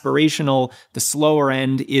more aspirational. The slower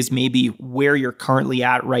end is maybe where you're currently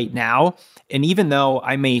at right now. And even though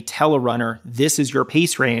I may tell a runner, this is your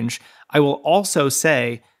pace range, I will also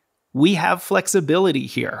say, we have flexibility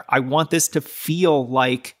here. I want this to feel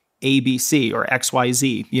like ABC or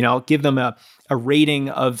XYZ, give them a rating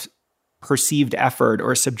of perceived effort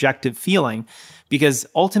or subjective feeling, because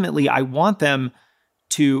ultimately I want them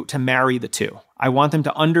to marry the two. I want them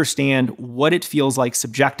to understand what it feels like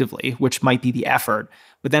subjectively, which might be the effort,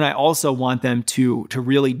 but then I also want them to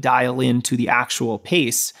really dial into the actual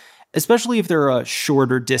pace, especially if they're a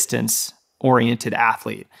shorter distance oriented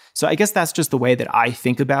athlete. So I guess that's just the way that I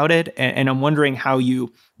think about it. And I'm wondering how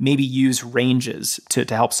you maybe use ranges to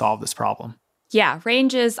help solve this problem. Yeah,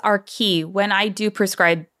 ranges are key. When I do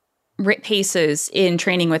prescribe paces in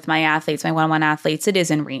training with my athletes, my one-on-one athletes, it is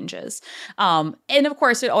in ranges. And of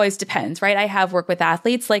course, it always depends, right? I have worked with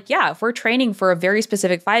athletes if we're training for a very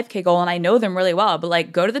specific 5K goal and I know them really well,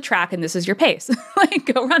 but go to the track and this is your pace,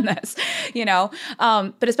 go run this,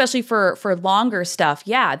 but especially for longer stuff,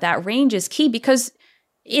 that range is key, because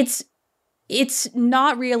it's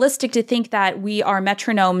not realistic to think that we are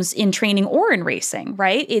metronomes in training or in racing,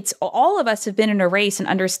 right? It's all of us have been in a race and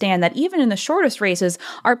understand that even in the shortest races,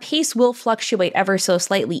 our pace will fluctuate ever so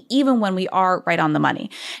slightly, even when we are right on the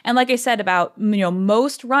money. And like I said about,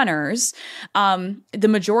 most runners, the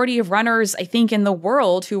majority of runners, I think, in the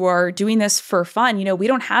world who are doing this for fun, we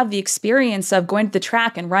don't have the experience of going to the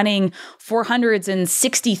track and running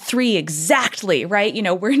 463 exactly, right?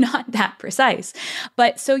 We're not that precise.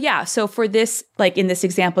 But so for this, in this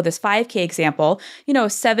example, this 5K example,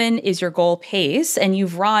 7 is your goal pace and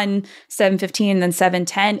you've run 7:15 and then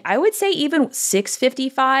 7:10. I would say even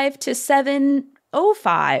 6:55 to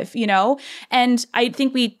 7:05, and I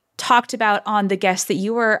think we talked about on the guest that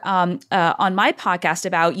you were on my podcast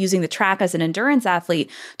about using the track as an endurance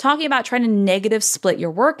athlete, talking about trying to negative split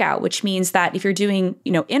your workout, which means that if you're doing,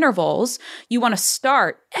 intervals, you want to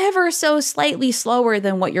start ever so slightly slower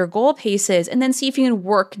than what your goal pace is, and then see if you can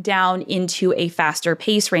work down into a faster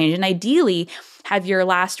pace range. And ideally, have your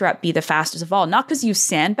last rep be the fastest of all, not because you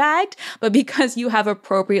sandbagged, but because you have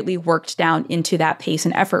appropriately worked down into that pace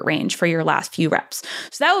and effort range for your last few reps.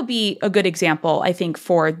 So that would be a good example, I think,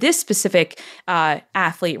 for this specific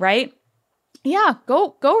athlete, right? Yeah,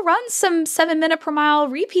 go run some 7-minute per mile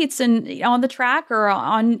repeats on the track or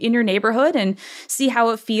in your neighborhood and see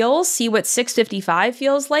how it feels. See what 6:55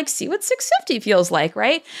 feels like. See what 6:50 feels like,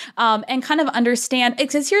 right? And kind of understand.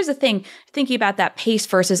 Because here's the thing: thinking about that pace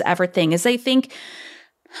versus effort thing is, I think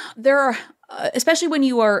there are. Especially when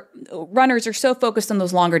runners are so focused on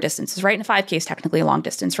those longer distances, right? And a 5K is technically a long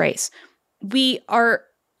distance race. We are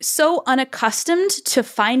so unaccustomed to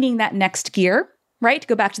finding that next gear, right? To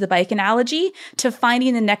go back to the bike analogy, to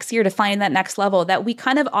finding the next gear, to finding that next level, that we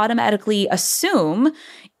kind of automatically assume,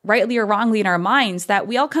 rightly or wrongly in our minds, that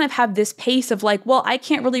we all kind of have this pace of I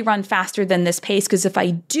can't really run faster than this pace, because if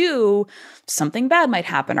I do, something bad might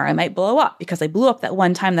happen, or I might blow up because I blew up that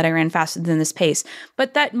one time that I ran faster than this pace.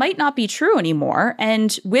 But that might not be true anymore.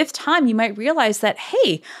 And with time, you might realize that,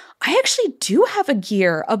 hey, I actually do have a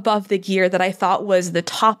gear above the gear that I thought was the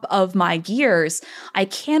top of my gears. I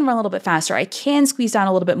can run a little bit faster. I can squeeze down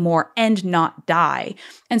a little bit more and not die.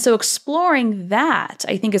 And so exploring that,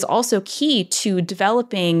 I think, is also key to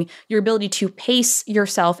developing your ability to pace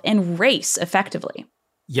yourself and race effectively.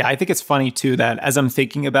 Yeah, I think it's funny too that as I'm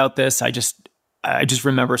thinking about this, I just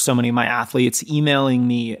remember so many of my athletes emailing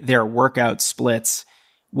me their workout splits,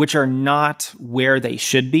 which are not where they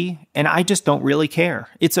should be. And I just don't really care.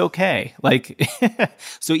 It's okay.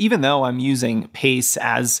 So even though I'm using pace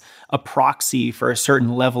as a proxy for a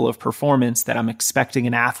certain level of performance that I'm expecting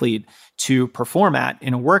an athlete to perform at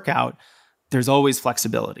in a workout, there's always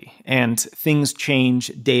flexibility, and things change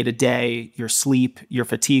day to day, your sleep, your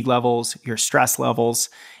fatigue levels, your stress levels.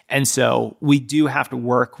 And so we do have to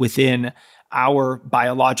work within our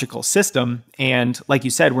biological system. And like you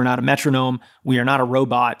said, we're not a metronome. We are not a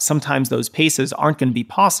robot. Sometimes those paces aren't going to be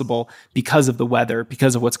possible because of the weather,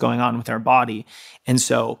 because of what's going on with our body. And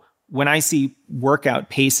so when I see workout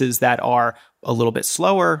paces that are a little bit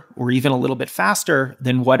slower or even a little bit faster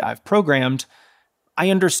than what I've programmed, I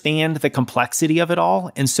understand the complexity of it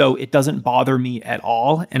all. And so it doesn't bother me at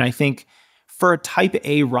all. And I think for a type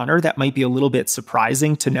A runner, that might be a little bit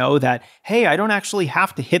surprising to know that, hey, I don't actually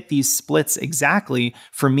have to hit these splits exactly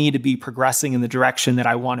for me to be progressing in the direction that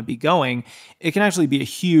I want to be going. It can actually be a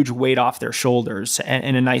huge weight off their shoulders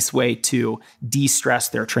and a nice way to de-stress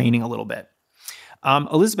their training a little bit.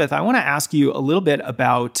 Elisabeth, I want to ask you a little bit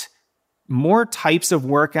about more types of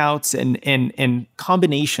workouts and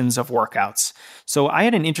combinations of workouts. So I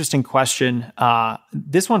had an interesting question,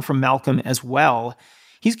 this one from Malcolm as well.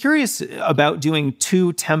 He's curious about doing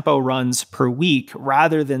 2 tempo runs per week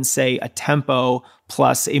rather than, say, a tempo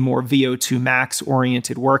plus a more VO2 max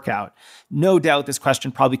oriented workout. No doubt this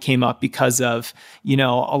question probably came up because of,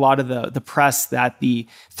 a lot of the press that the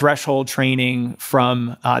threshold training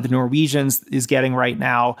from the Norwegians is getting right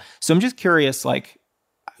now. So I'm just curious,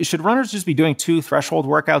 should runners just be doing 2 threshold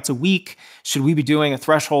workouts a week? Should we be doing a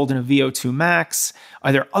threshold and a VO2 max?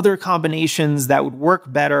 Are there other combinations that would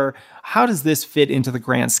work better? How does this fit into the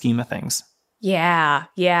grand scheme of things? Yeah.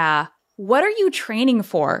 What are you training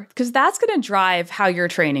for? Because that's going to drive how your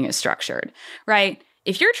training is structured, right?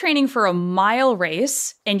 If you're training for a mile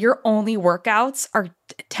race and your only workouts are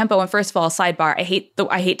tempo, and first of all, sidebar, I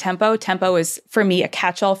hate tempo. Tempo is for me a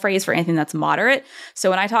catch-all phrase for anything that's moderate. So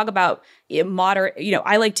when I talk about moderate,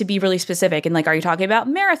 I like to be really specific. And are you talking about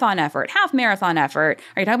marathon effort, half marathon effort?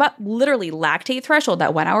 Are you talking about literally lactate threshold,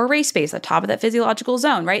 that 1 hour race pace, the top of that physiological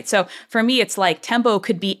zone, right? So for me, it's tempo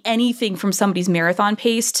could be anything from somebody's marathon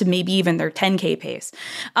pace to maybe even their 10K pace.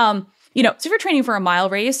 So if you're training for a mile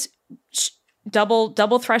race,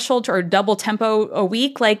 double threshold or double tempo a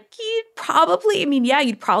week, you'd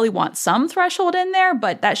probably want some threshold in there,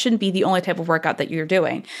 but that shouldn't be the only type of workout that you're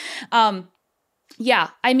doing. I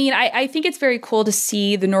think it's very cool to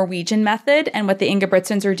see the Norwegian method and what the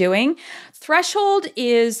Ingebrigtsens are doing. Threshold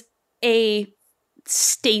is a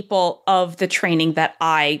staple of the training that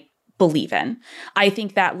I believe in. I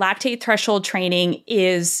think that lactate threshold training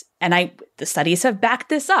is, the studies have backed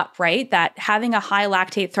this up, right? That having a high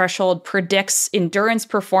lactate threshold predicts endurance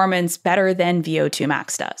performance better than VO2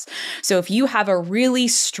 max does. So if you have a really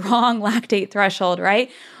strong lactate threshold,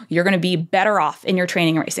 right, you're going to be better off in your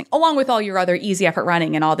training and racing, along with all your other easy effort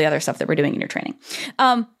running and all the other stuff that we're doing in your training.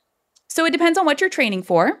 So it depends on what you're training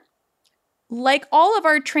for. Like all of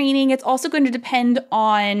our training, it's also going to depend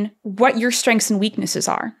on what your strengths and weaknesses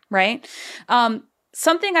are, right?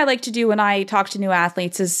 Something I like to do when I talk to new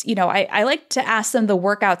athletes is, I like to ask them the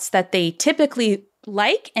workouts that they typically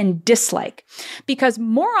like and dislike, because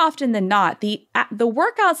more often than not, the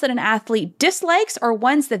workouts that an athlete dislikes are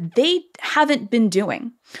ones that they haven't been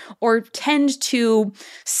doing or tend to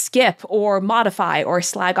skip or modify or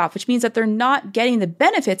slag off, which means that they're not getting the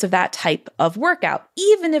benefits of that type of workout,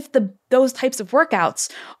 even if those types of workouts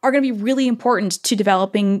are going to be really important to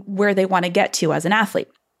developing where they want to get to as an athlete.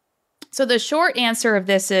 So the short answer of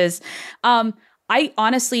this is, I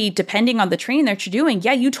honestly, depending on the training that you're doing,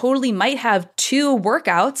 you totally might have 2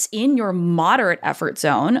 workouts in your moderate effort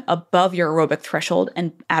zone above your aerobic threshold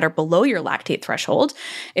and at or below your lactate threshold,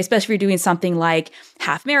 especially if you're doing something like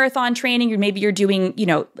half marathon training, or maybe you're doing,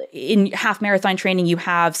 in half marathon training, you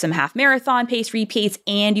have some half marathon pace repace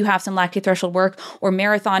and you have some lactate threshold work, or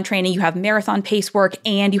marathon training, you have marathon pace work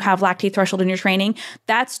and you have lactate threshold in your training.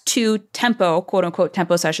 That's 2 tempo, quote unquote,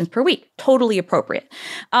 tempo sessions per week. Totally appropriate.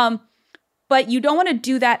 But you don't want to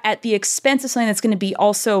do that at the expense of something that's going to be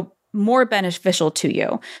also more beneficial to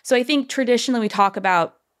you. So I think traditionally we talk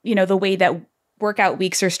about, the way that workout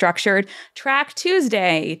weeks are structured, track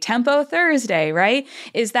Tuesday, tempo Thursday, right?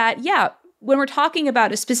 Is that, when we're talking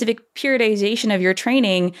about a specific periodization of your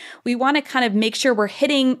training, we want to kind of make sure we're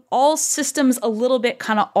hitting all systems a little bit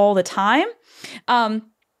kind of all the time.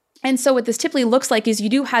 And so what this typically looks like is you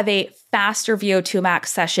do have a faster VO2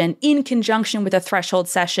 max session in conjunction with a threshold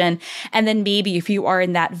session. And then maybe if you are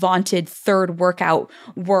in that vaunted third workout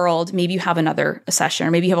world, maybe you have another session,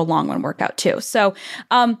 or maybe you have a long one workout too. So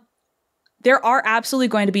there are absolutely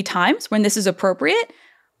going to be times when this is appropriate.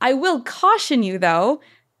 I will caution you though,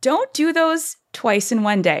 don't do those twice in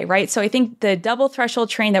one day, right? So I think the double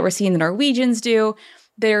threshold train that we're seeing the Norwegians do,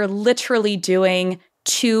 they're literally doing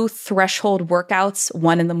 2 threshold workouts,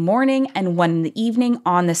 one in the morning and one in the evening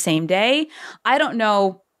on the same day. I don't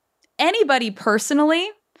know anybody personally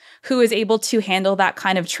who is able to handle that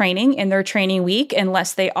kind of training in their training week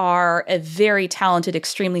unless they are a very talented,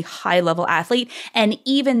 extremely high-level athlete. And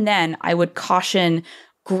even then, I would caution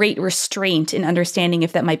great restraint in understanding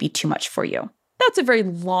if that might be too much for you. That's a very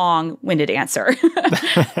long-winded answer.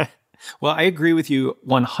 Well, I agree with you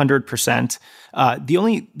 100%.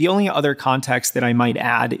 The only other context that I might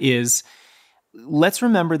add is, let's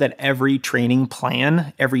remember that every training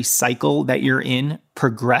plan, every cycle that you're in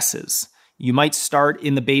progresses. You might start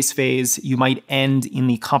in the base phase, you might end in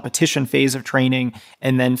the competition phase of training,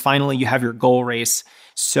 and then finally you have your goal race.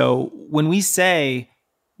 So when we say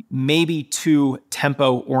maybe 2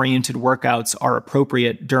 tempo-oriented workouts are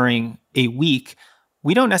appropriate during a week,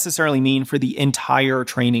 we don't necessarily mean for the entire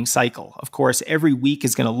training cycle. Of course, every week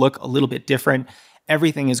is going to look a little bit different.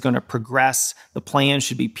 Everything is going to progress. The plan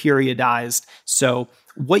should be periodized. So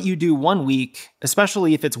what you do one week,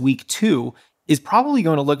 especially if it's week 2, is probably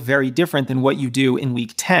going to look very different than what you do in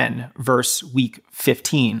week 10 versus week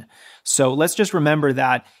 15. So let's just remember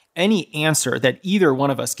that any answer that either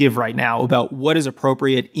one of us give right now about what is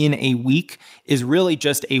appropriate in a week is really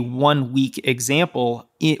just a 1-week example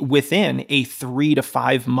within a 3 to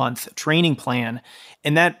 5 month training plan.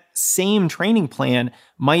 And that same training plan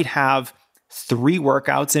might have 3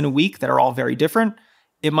 workouts in a week that are all very different.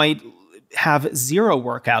 It might have 0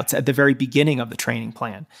 workouts at the very beginning of the training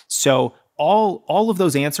plan. So all of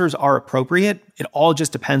those answers are appropriate. It all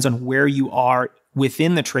just depends on where you are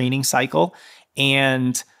within the training cycle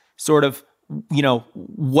and sort of,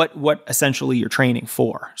 what essentially you're training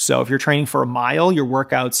for. So if you're training for a mile, your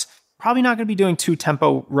workout's probably not going to be doing 2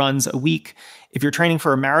 tempo runs a week. If you're training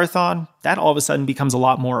for a marathon, that all of a sudden becomes a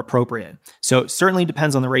lot more appropriate. So it certainly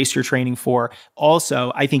depends on the race you're training for.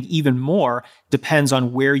 Also, I think even more depends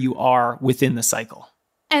on where you are within the cycle.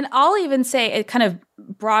 And I'll even say it kind of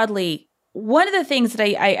broadly, one of the things that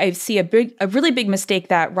I see a really big mistake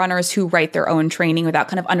that runners who write their own training without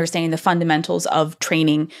kind of understanding the fundamentals of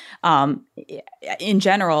training in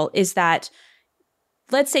general is that,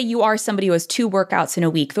 let's say you are somebody who has 2 workouts in a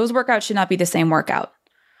week. Those workouts should not be the same workout,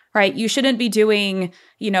 right? You shouldn't be doing,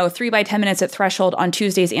 3 by 10 minutes at threshold on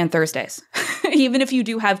Tuesdays and Thursdays, even if you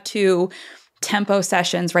do have 2 tempo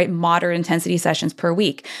sessions, right? Moderate intensity sessions per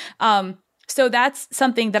week. So that's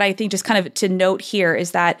something that I think just kind of to note here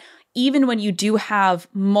is that even when you do have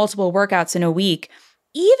multiple workouts in a week,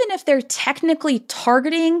 even if they're technically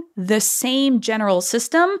targeting the same general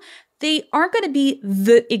system, they aren't going to be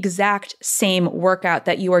the exact same workout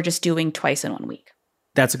that you are just doing twice in 1 week.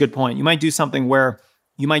 That's a good point. You might do something where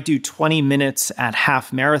you might do 20 minutes at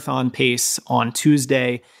half marathon pace on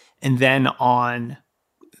Tuesday, and then on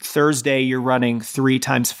Thursday, you're running 3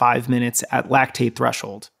 times 5 minutes at lactate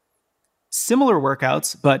threshold. Similar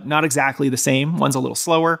workouts, but not exactly the same. One's a little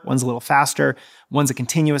slower, one's a little faster, one's a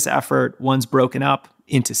continuous effort, one's broken up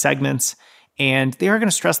into segments, and they are going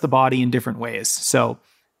to stress the body in different ways. So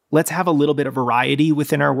let's have a little bit of variety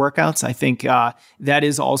within our workouts. I think that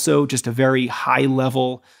is also just a very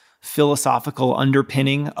high-level philosophical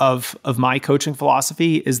underpinning of my coaching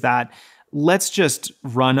philosophy is that let's just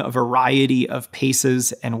run a variety of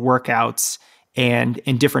paces and workouts and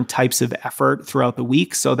different types of effort throughout the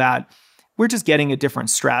week so that we're just getting a different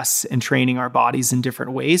stress and training our bodies in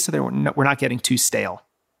different ways so that we're not getting too stale.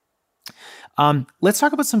 Let's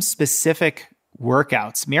talk about some specific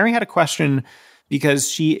workouts. Mary had a question because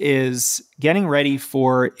she is getting ready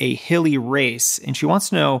for a hilly race and she wants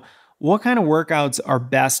to know what kind of workouts are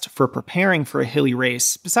best for preparing for a hilly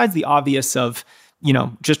race besides the obvious of,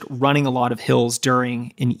 just running a lot of hills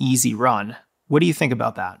during an easy run. What do you think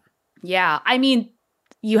about that? Yeah, I mean,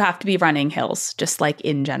 you have to be running hills, just like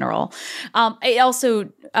in general. I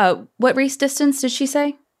also, what race distance did she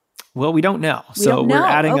say? Well, we don't know. We're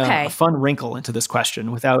adding a fun wrinkle into this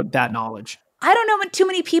question without that knowledge. I don't know too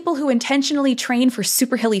many people who intentionally train for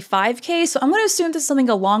super hilly 5K, so I'm going to assume this is something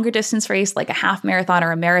a longer distance race like a half marathon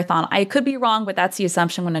or a marathon. I could be wrong, but that's the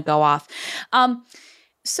assumption I'm going to go off.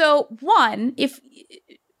 So one,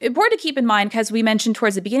 important to keep in mind, because we mentioned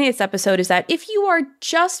towards the beginning of this episode, is that if you are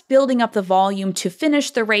just building up the volume to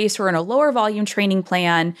finish the race or in a lower volume training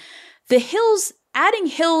plan, adding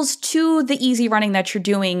hills to the easy running that you're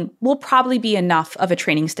doing will probably be enough of a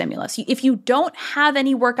training stimulus. If you don't have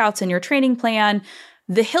any workouts in your training plan,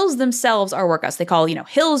 the hills themselves are workouts. They call,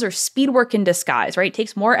 hills or speed work in disguise, right? It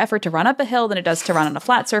takes more effort to run up a hill than it does to run on a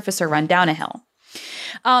flat surface or run down a hill.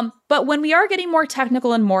 But when we are getting more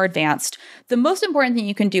technical and more advanced, the most important thing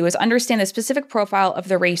you can do is understand the specific profile of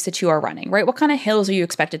the race that you are running, right? What kind of hills are you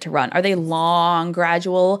expected to run? Are they long,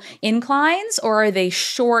 gradual inclines, or are they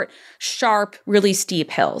short, sharp, really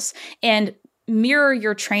steep hills? And mirror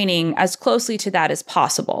your training as closely to that as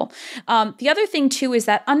possible. The other thing too is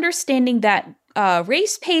that understanding that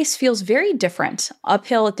race pace feels very different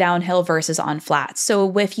uphill, downhill versus on flat. So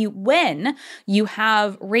when you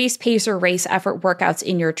have race pace or race effort workouts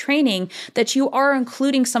in your training, that you are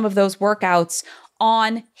including some of those workouts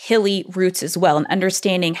on hilly routes as well, and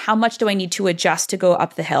understanding how much do I need to adjust to go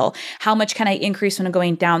up the hill? How much can I increase when I'm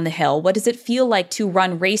going down the hill? What does it feel like to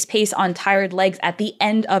run race pace on tired legs at the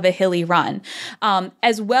end of a hilly run?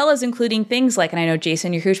 As well as including things like, and I know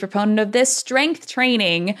Jason, you're a huge proponent of this, strength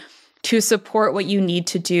training to support what you need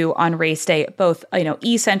to do on race day, both,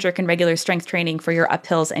 eccentric and regular strength training for your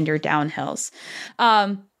uphills and your downhills.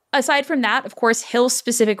 Aside from that, of course,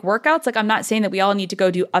 hill-specific workouts, like I'm not saying that we all need to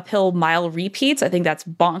go do uphill mile repeats. I think that's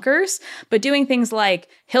bonkers. But doing things like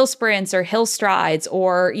hill sprints or hill strides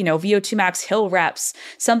or, VO2 max hill reps,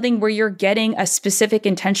 something where you're getting a specific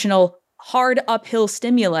intentional hard uphill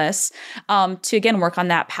stimulus to, again, work on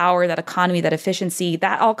that power, that economy, that efficiency,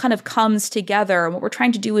 that all kind of comes together. And what we're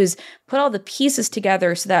trying to do is put all the pieces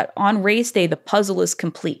together so that on race day, the puzzle is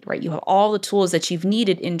complete, right? You have all the tools that you've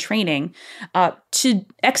needed in training to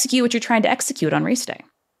execute what you're trying to execute on race day.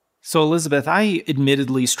 So, Elisabeth, I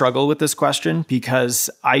admittedly struggle with this question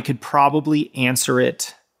because I could probably answer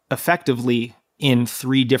it effectively in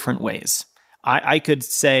 3 different ways. I could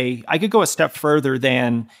go a step further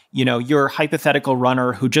than, your hypothetical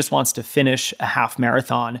runner who just wants to finish a half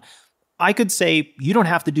marathon. I could say you don't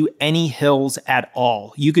have to do any hills at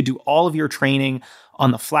all. You could do all of your training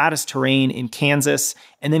on the flattest terrain in Kansas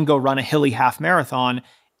and then go run a hilly half marathon,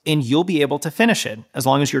 and you'll be able to finish it as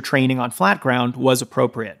long as your training on flat ground was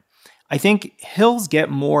appropriate. I think hills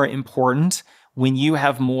get more important when you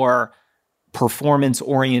have more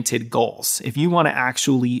performance-oriented goals. If you want to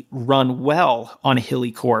actually run well on a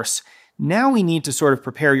hilly course, now we need to sort of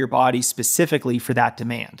prepare your body specifically for that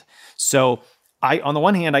demand. So on the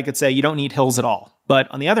one hand, I could say you don't need hills at all.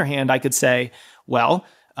 But on the other hand, I could say, well,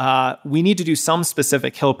 we need to do some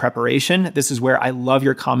specific hill preparation. This is where I love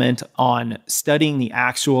your comment on studying the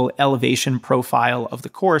actual elevation profile of the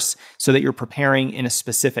course so that you're preparing in a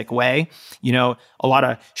specific way. A lot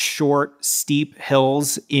of short, steep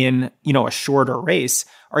hills in, a shorter race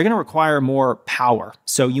are going to require more power.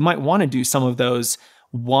 So you might want to do some of those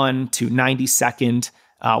 1 to 90 second,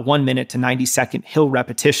 1 minute to 90 second hill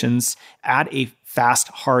repetitions at a fast,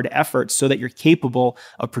 hard effort so that you're capable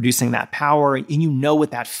of producing that power and you know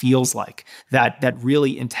what that feels like, that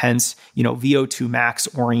really intense, VO2 max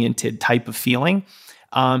oriented type of feeling.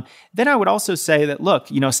 Then I would also say that, look,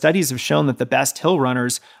 studies have shown that the best hill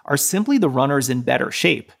runners are simply the runners in better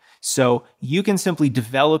shape. So you can simply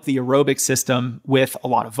develop the aerobic system with a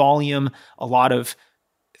lot of volume, a lot of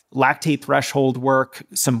lactate threshold work,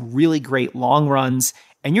 some really great long runs,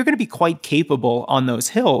 and you're going to be quite capable on those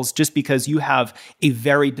hills just because you have a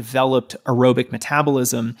very developed aerobic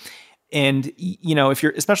metabolism. And,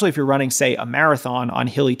 especially if you're running, say, a marathon on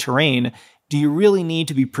hilly terrain, do you really need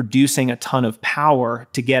to be producing a ton of power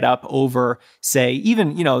to get up over, say,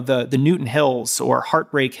 even, the Newton Hills or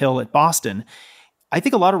Heartbreak Hill at Boston? I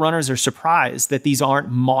think a lot of runners are surprised that these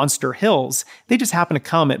aren't monster hills. They just happen to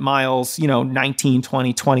come at miles, 19,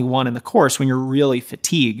 20, 21 in the course when you're really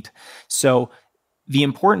fatigued. So the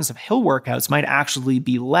importance of hill workouts might actually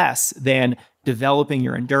be less than developing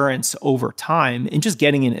your endurance over time and just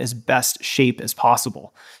getting in as best shape as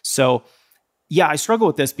possible. So yeah, I struggle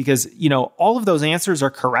with this because, all of those answers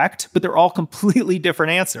are correct, but they're all completely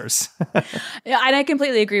different answers. Yeah, and I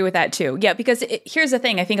completely agree with that too. Yeah, because here's the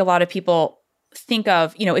thing. I think a lot of people think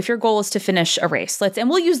of, if your goal is to finish a race, and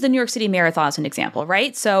we'll use the New York City Marathon as an example,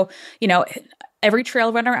 right? So, every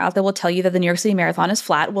trail runner out there will tell you that the New York City Marathon is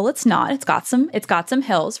flat. Well, it's not. It's got some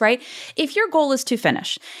hills, right? If your goal is to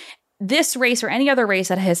finish this race or any other race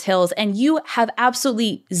that has hills and you have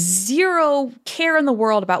absolutely zero care in the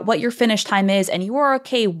world about what your finish time is and you are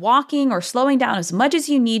okay walking or slowing down as much as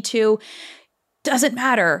you need to, doesn't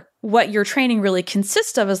matter what your training really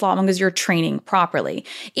consists of as long as you're training properly.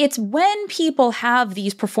 It's when people have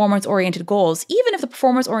these performance-oriented goals, even if the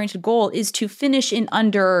performance-oriented goal is to finish in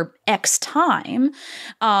under X time,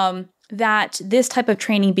 that this type of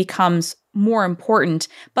training becomes more important.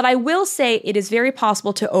 But I will say it is very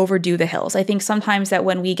possible to overdo the hills. I think sometimes that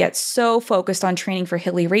when we get so focused on training for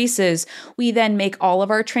hilly races, we then make all of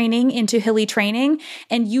our training into hilly training,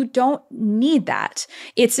 and you don't need that.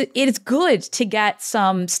 It is good to get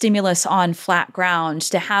some stimulus on flat ground,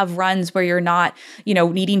 to have runs where you're not,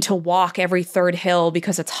 needing to walk every third hill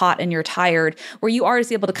because it's hot and you're tired, where you are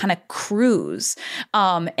just able to kind of cruise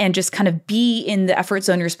and just kind of be in the effort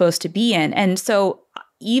zone you're supposed to be in. And so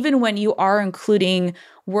even when you are including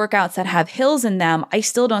workouts that have hills in them, I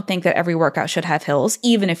still don't think that every workout should have hills,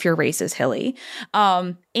 even if your race is hilly.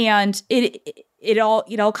 And it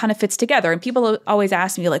all kind of fits together. And people always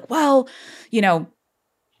ask me like, well,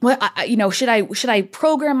 should I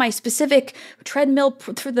program my specific treadmill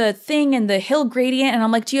for the thing and the hill gradient? And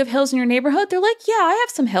I'm like, do you have hills in your neighborhood? They're like, yeah, I have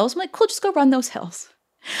some hills. I'm like, cool, just go run those hills.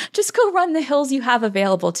 Just go run the hills you have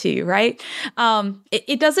available to you, right?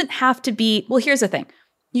 It doesn't have to be, well, here's the thing.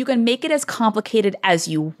 You can make it as complicated as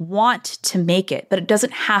you want to make it, but it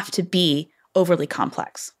doesn't have to be overly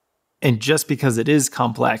complex. And just because it is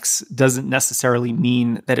complex doesn't necessarily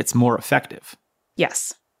mean that it's more effective.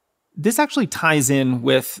 Yes. This actually ties in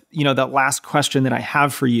with, that last question that I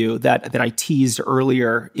have for you that I teased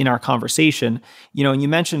earlier in our conversation. And you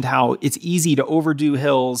mentioned how it's easy to overdo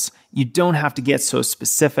hills. You don't have to get so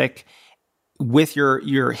specific with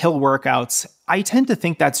your hill workouts. I tend to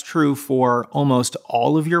think that's true for almost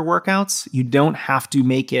all of your workouts. You don't have to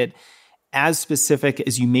make it as specific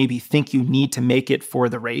as you maybe think you need to make it for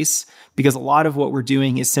the race, because a lot of what we're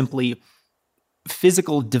doing is simply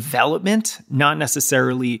physical development, not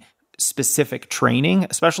necessarily specific training,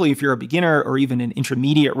 especially if you're a beginner or even an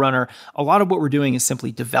intermediate runner. A lot of what we're doing is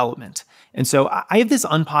simply development. And so I have this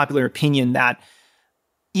unpopular opinion that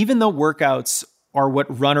even though workouts are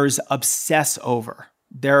what runners obsess over,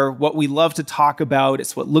 they're what we love to talk about,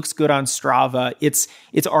 it's what looks good on Strava, it's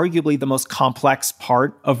arguably the most complex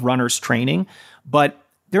part of runners' training, but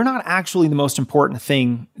they're not actually the most important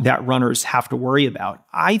thing that runners have to worry about.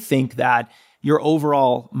 I think that your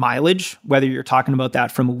overall mileage, whether you're talking about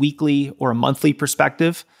that from a weekly or a monthly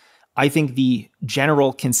perspective, I think the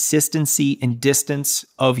general consistency and distance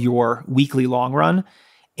of your weekly long run,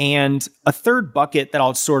 and a third bucket that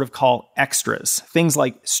I'll sort of call extras, things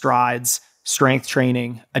like strides, strength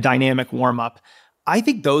training, a dynamic warm-up. I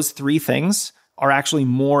think those three things are actually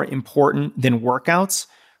more important than workouts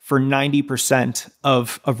for 90%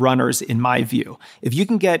 of runners, in my view. If you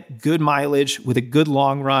can get good mileage with a good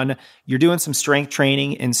long run, you're doing some strength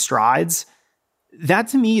training and strides, that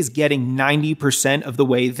to me is getting 90% of the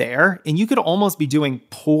way there. And you could almost be doing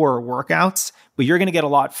poor workouts, but you're going to get a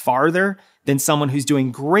lot farther than someone who's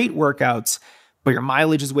doing great workouts, but your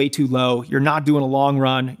mileage is way too low. You're not doing a long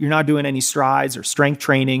run. You're not doing any strides or strength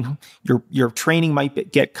training. Your training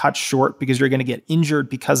might get cut short because you're going to get injured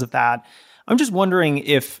because of that. I'm just wondering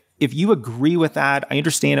if you agree with that. I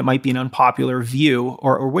understand it might be an unpopular view,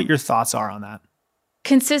 or what your thoughts are on that.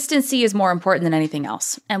 Consistency is more important than anything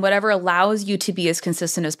else. And whatever allows you to be as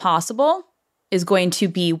consistent as possible is going to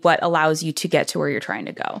be what allows you to get to where you're trying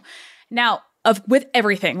to go. Now, with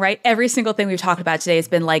everything, right? Every single thing we've talked about today has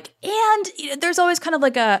been like, and there's always kind of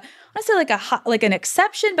like like an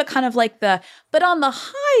exception, but kind of like but on the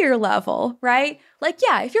higher level, right? Like,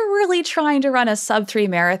 yeah, if you're really trying to run a sub-3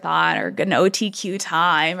 marathon or an OTQ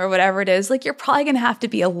time or whatever it is, like you're probably going to have to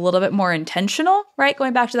be a little bit more intentional, right?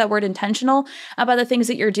 Going back to that word intentional about the things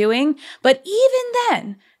that you're doing. But even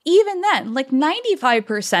then, like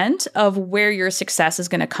 95% of where your success is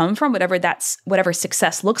going to come from, whatever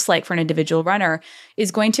success looks like for an individual runner,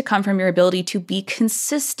 is going to come from your ability to be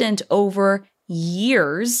consistent over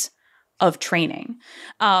years of training.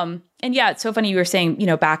 And yeah, it's so funny you were saying,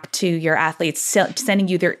 back to your athletes sending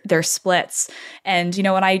you their splits. And,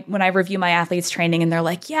 when I review my athletes' training and they're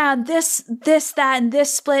like, yeah, this, that, and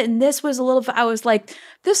this split, and this was a little, I was like,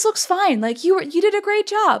 this looks fine. Like you did a great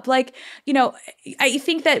job. Like, I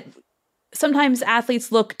think that sometimes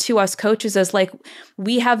athletes look to us coaches as like,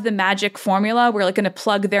 we have the magic formula. We're like going to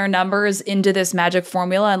plug their numbers into this magic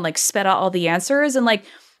formula and like spit out all the answers. And like,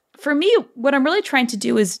 for me, what I'm really trying to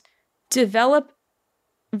do is develop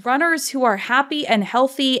runners who are happy and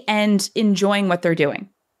healthy and enjoying what they're doing.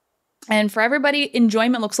 And for everybody,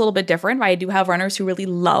 enjoyment looks a little bit different, right? I do have runners who really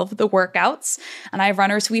love the workouts, and I have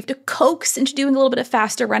runners who we have to coax into doing a little bit of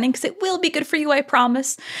faster running because it will be good for you, I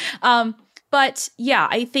promise. But yeah,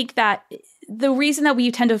 I think that the reason that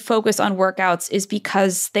we tend to focus on workouts is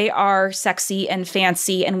because they are sexy and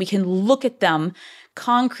fancy, and we can look at them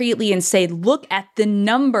concretely and say, look at the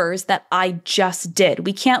numbers that I just did.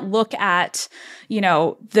 We can't look at,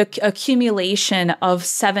 the accumulation of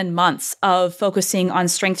 7 months of focusing on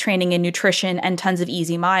strength training and nutrition and tons of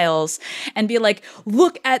easy miles and be like,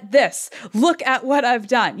 look at this, look at what I've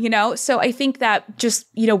done, So I think that just,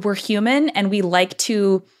 we're human and we like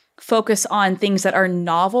to focus on things that are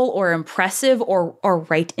novel or impressive or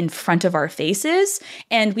right in front of our faces.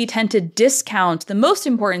 And we tend to discount the most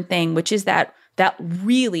important thing, which is that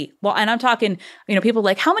really, well, and I'm talking, people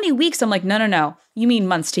like, how many weeks? I'm like, no. You mean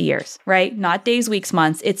months to years, right? Not days, weeks,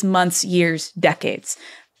 months. It's months, years, decades.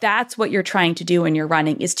 That's what you're trying to do when you're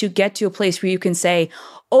running, is to get to a place where you can say,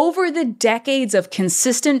 over the decades of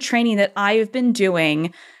consistent training that I have been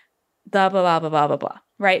doing, blah, blah, blah, blah, blah, blah, blah,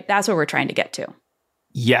 right? That's what we're trying to get to.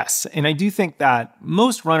 Yes. And I do think that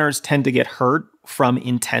most runners tend to get hurt from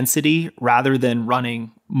intensity rather than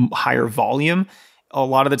running higher volume, a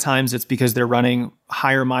lot of the times it's because they're running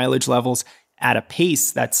higher mileage levels at a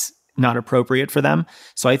pace that's not appropriate for them.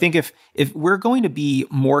 So I think if we're going to be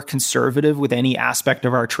more conservative with any aspect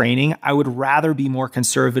of our training, I would rather be more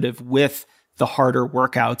conservative with the harder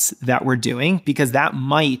workouts that we're doing, because that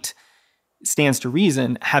might, stands to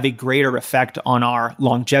reason, have a greater effect on our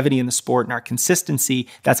longevity in the sport and our consistency.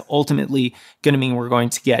 That's ultimately going to mean we're going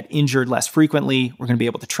to get injured less frequently. We're going to be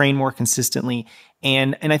able to train more consistently.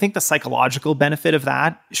 And I think the psychological benefit of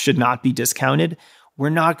that should not be discounted. We're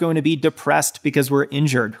not going to be depressed because we're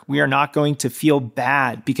injured. We are not going to feel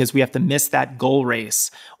bad because we have to miss that goal race,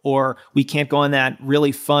 or we can't go on that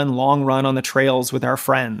really fun long run on the trails with our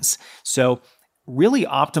friends. So really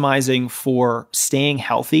optimizing for staying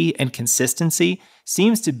healthy and consistency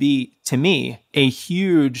seems to be, to me, a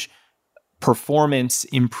huge performance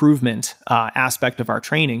improvement aspect of our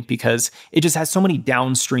training, because it just has so many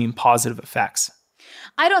downstream positive effects.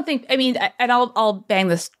 I don't think, I mean, and I'll bang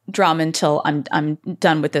this drum until I'm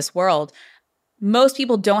done with this world. Most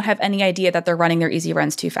people don't have any idea that they're running their easy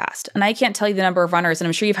runs too fast. And I can't tell you the number of runners, and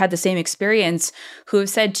I'm sure you've had the same experience, who have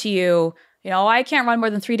said to you, I can't run more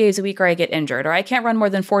than 3 days a week or I get injured, or I can't run more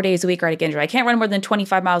than 4 days a week or I get injured. I can't run more than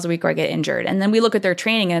 25 miles a week or I get injured. And then we look at their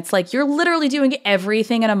training and it's like, you're literally doing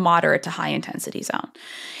everything in a moderate to high intensity zone.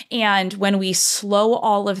 And when we slow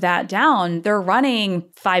all of that down, they're running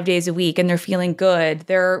 5 days a week and they're feeling good.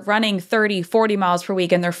 They're running 30, 40 miles per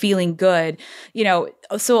week and they're feeling good.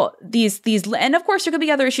 So these, and of course there could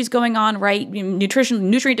be other issues going on, right?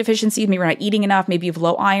 Nutrient deficiencies, maybe you're not eating enough, maybe you have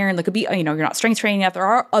low iron. There could be, you're not strength training enough. There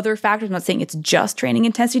are other factors. I'm not saying it's just training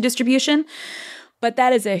intensity distribution, but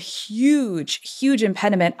that is a huge, huge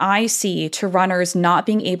impediment I see to runners not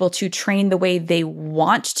being able to train the way they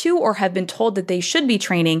want to, or have been told that they should be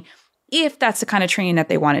training, if that's the kind of training that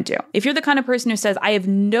they want to do. If you're the kind of person who says, I have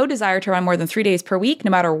no desire to run more than 3 days per week,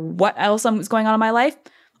 no matter what else is going on in my life,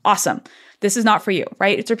 awesome. This is not for you,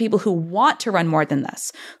 right? It's for people who want to run more than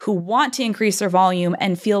this, who want to increase their volume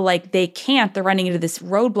and feel like they can't. They're running into this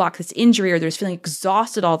roadblock, this injury, or they're just feeling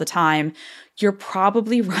exhausted all the time. You're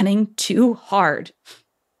probably running too hard.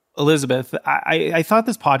 Elisabeth, I thought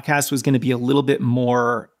this podcast was going to be a little bit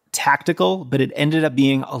more tactical, but it ended up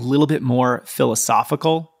being a little bit more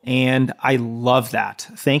philosophical. And I love that.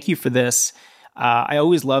 Thank you for this. I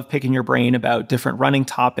always love picking your brain about different running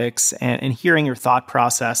topics and hearing your thought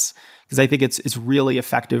process, because I think it's really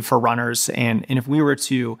effective for runners. And if we were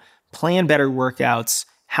to plan better workouts,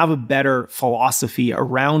 have a better philosophy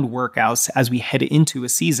around workouts as we head into a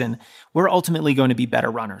season, we're ultimately going to be better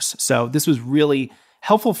runners. So this was really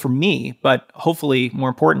helpful for me, but hopefully, more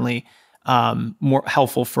importantly, more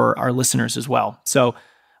helpful for our listeners as well. So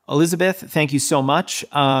Elisabeth, thank you so much.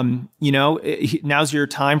 Now's your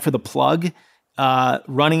time for the plug.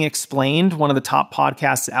 Running Explained, one of the top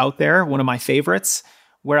podcasts out there, one of my favorites.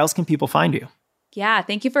 Where else can people find you? Yeah,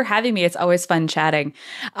 thank you for having me. It's always fun chatting.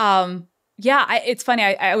 It's funny.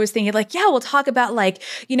 I was thinking we'll talk about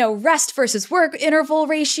rest versus work interval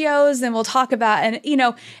ratios, and we'll talk about,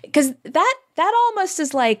 because that almost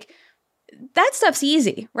is that stuff's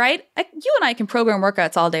easy, right? You and I can program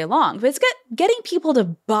workouts all day long, but it's getting people to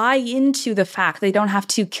buy into the fact they don't have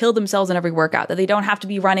to kill themselves in every workout, that they don't have to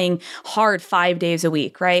be running hard 5 days a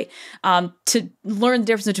week, right? To learn the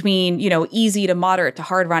difference between, easy to moderate to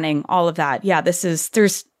hard running, all of that. Yeah,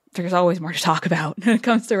 there's always more to talk about when it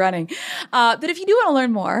comes to running. But if you do want to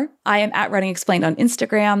learn more, I am at Running Explained on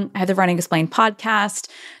Instagram. I have the Running Explained podcast,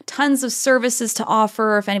 tons of services to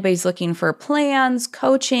offer. If anybody's looking for plans,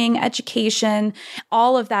 coaching, education,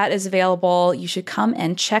 all of that is available. You should come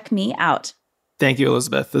and check me out. Thank you,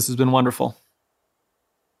 Elisabeth. This has been wonderful.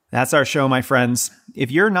 That's our show, my friends.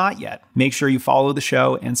 If you're not yet, make sure you follow the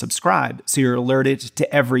show and subscribe so you're alerted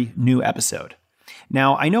to every new episode.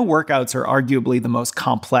 Now, I know workouts are arguably the most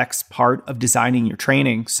complex part of designing your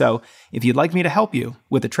training, so if you'd like me to help you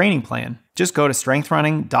with a training plan, just go to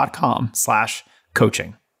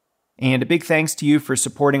strengthrunning.com/coaching. And a big thanks to you for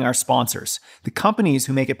supporting our sponsors, the companies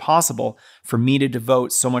who make it possible for me to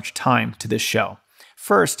devote so much time to this show.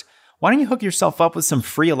 First, why don't you hook yourself up with some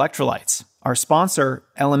free electrolytes? Our sponsor,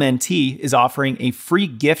 LMNT, is offering a free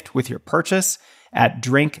gift with your purchase at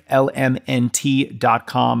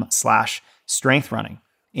drinklmnt.com/strengthrunning.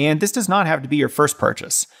 And this does not have to be your first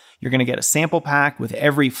purchase. You're going to get a sample pack with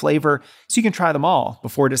every flavor so you can try them all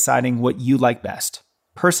before deciding what you like best.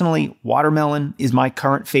 Personally, watermelon is my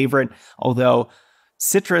current favorite, although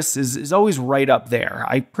citrus is always right up there.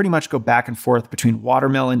 I pretty much go back and forth between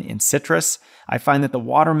watermelon and citrus. I find that the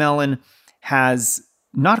watermelon has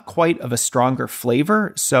not quite of a stronger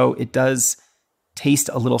flavor, so it does taste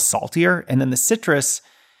a little saltier, and then the citrus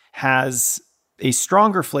has a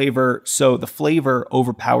stronger flavor, so the flavor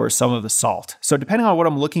overpowers some of the salt. So depending on what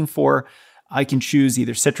I'm looking for, I can choose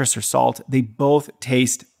either citrus or salt. They both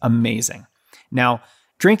taste amazing. Now,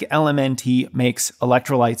 Drink LMNT makes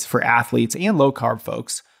electrolytes for athletes and low-carb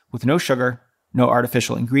folks with no sugar, no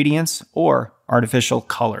artificial ingredients, or artificial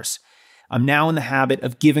colors. I'm now in the habit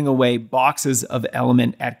of giving away boxes of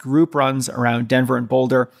Element at group runs around Denver and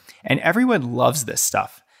Boulder, and everyone loves this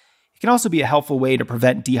stuff. It can also be a helpful way to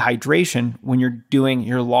prevent dehydration when you're doing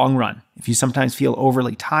your long run. If you sometimes feel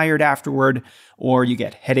overly tired afterward, or you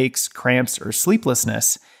get headaches, cramps, or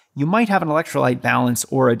sleeplessness, you might have an electrolyte balance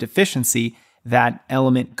or a deficiency that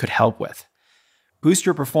Element could help with. Boost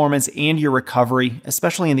your performance and your recovery,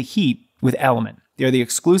 especially in the heat, with Element. They're the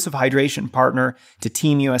exclusive hydration partner to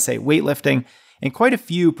Team USA Weightlifting, and quite a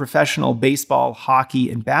few professional baseball,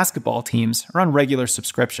 hockey, and basketball teams are on regular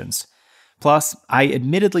subscriptions. Plus, I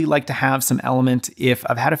admittedly like to have some Element if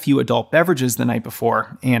I've had a few adult beverages the night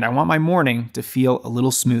before, and I want my morning to feel a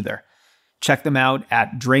little smoother. Check them out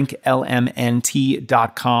at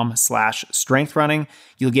drinklmnt.com/strengthrunning.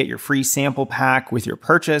 You'll get your free sample pack with your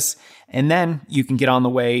purchase, and then you can get on the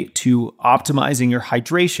way to optimizing your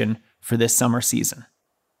hydration for this summer season.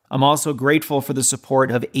 I'm also grateful for the support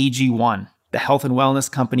of AG1, the health and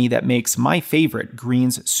wellness company that makes my favorite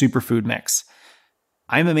greens superfood mix.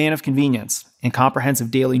 I'm a man of convenience, and comprehensive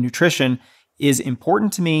daily nutrition is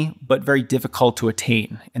important to me, but very difficult to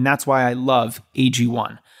attain, and that's why I love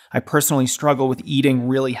AG1. I personally struggle with eating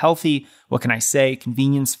really healthy. What can I say?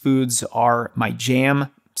 Convenience foods are my jam.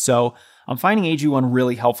 So I'm finding AG1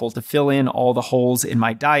 really helpful to fill in all the holes in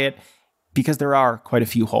my diet because there are quite a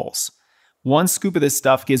few holes. One scoop of this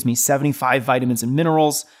stuff gives me 75 vitamins and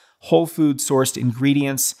minerals, whole food sourced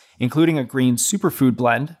ingredients, including a green superfood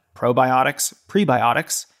blend, probiotics,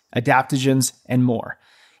 prebiotics, adaptogens, and more.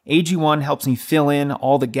 AG1 helps me fill in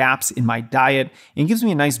all the gaps in my diet and gives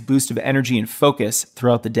me a nice boost of energy and focus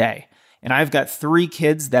throughout the day. And I've got 3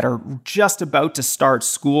 kids that are just about to start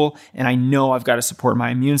school, and I know I've got to support my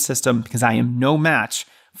immune system because I am no match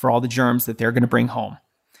for all the germs that they're going to bring home.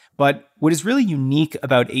 But what is really unique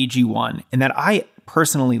about AG1, and that I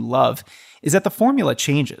personally love, is that the formula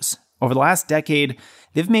changes. Over the last decade,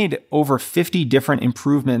 they've made over 50 different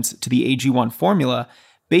improvements to the AG1 formula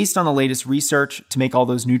based on the latest research to make all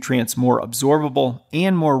those nutrients more absorbable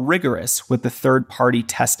and more rigorous with the third-party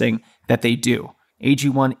testing that they do.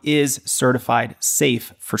 AG1 is certified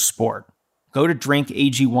safe for sport. Go to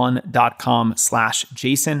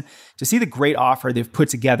drinkag1.com/Jason to see the great offer they've put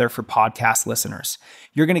together for podcast listeners.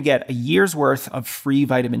 You're going to get a year's worth of free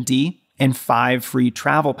vitamin D and 5 free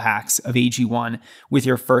travel packs of AG1 with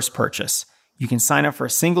your first purchase. You can sign up for a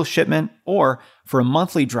single shipment or for a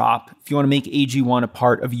monthly drop if you want to make AG1 a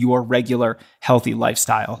part of your regular healthy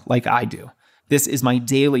lifestyle like I do. This is my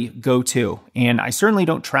daily go-to, and I certainly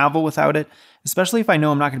don't travel without it, especially if I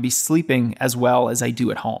know I'm not going to be sleeping as well as I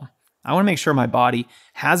do at home. I want to make sure my body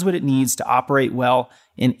has what it needs to operate well,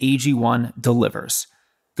 and AG1 delivers.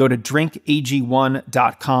 Go to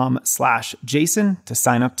drinkag1.com/Jason to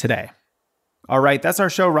sign up today. All right, that's our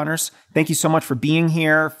show, runners. Thank you so much for being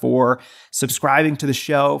here, for subscribing to the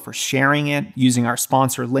show, for sharing it, using our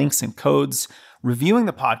sponsor links and codes, reviewing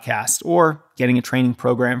the podcast, or getting a training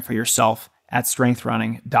program for yourself at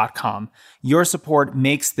strengthrunning.com. Your support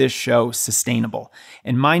makes this show sustainable.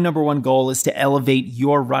 And my number one goal is to elevate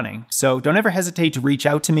your running. So don't ever hesitate to reach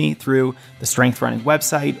out to me through the Strength Running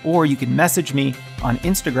website, or you can message me on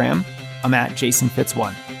Instagram. I'm at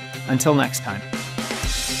JasonFitz1. Until next time.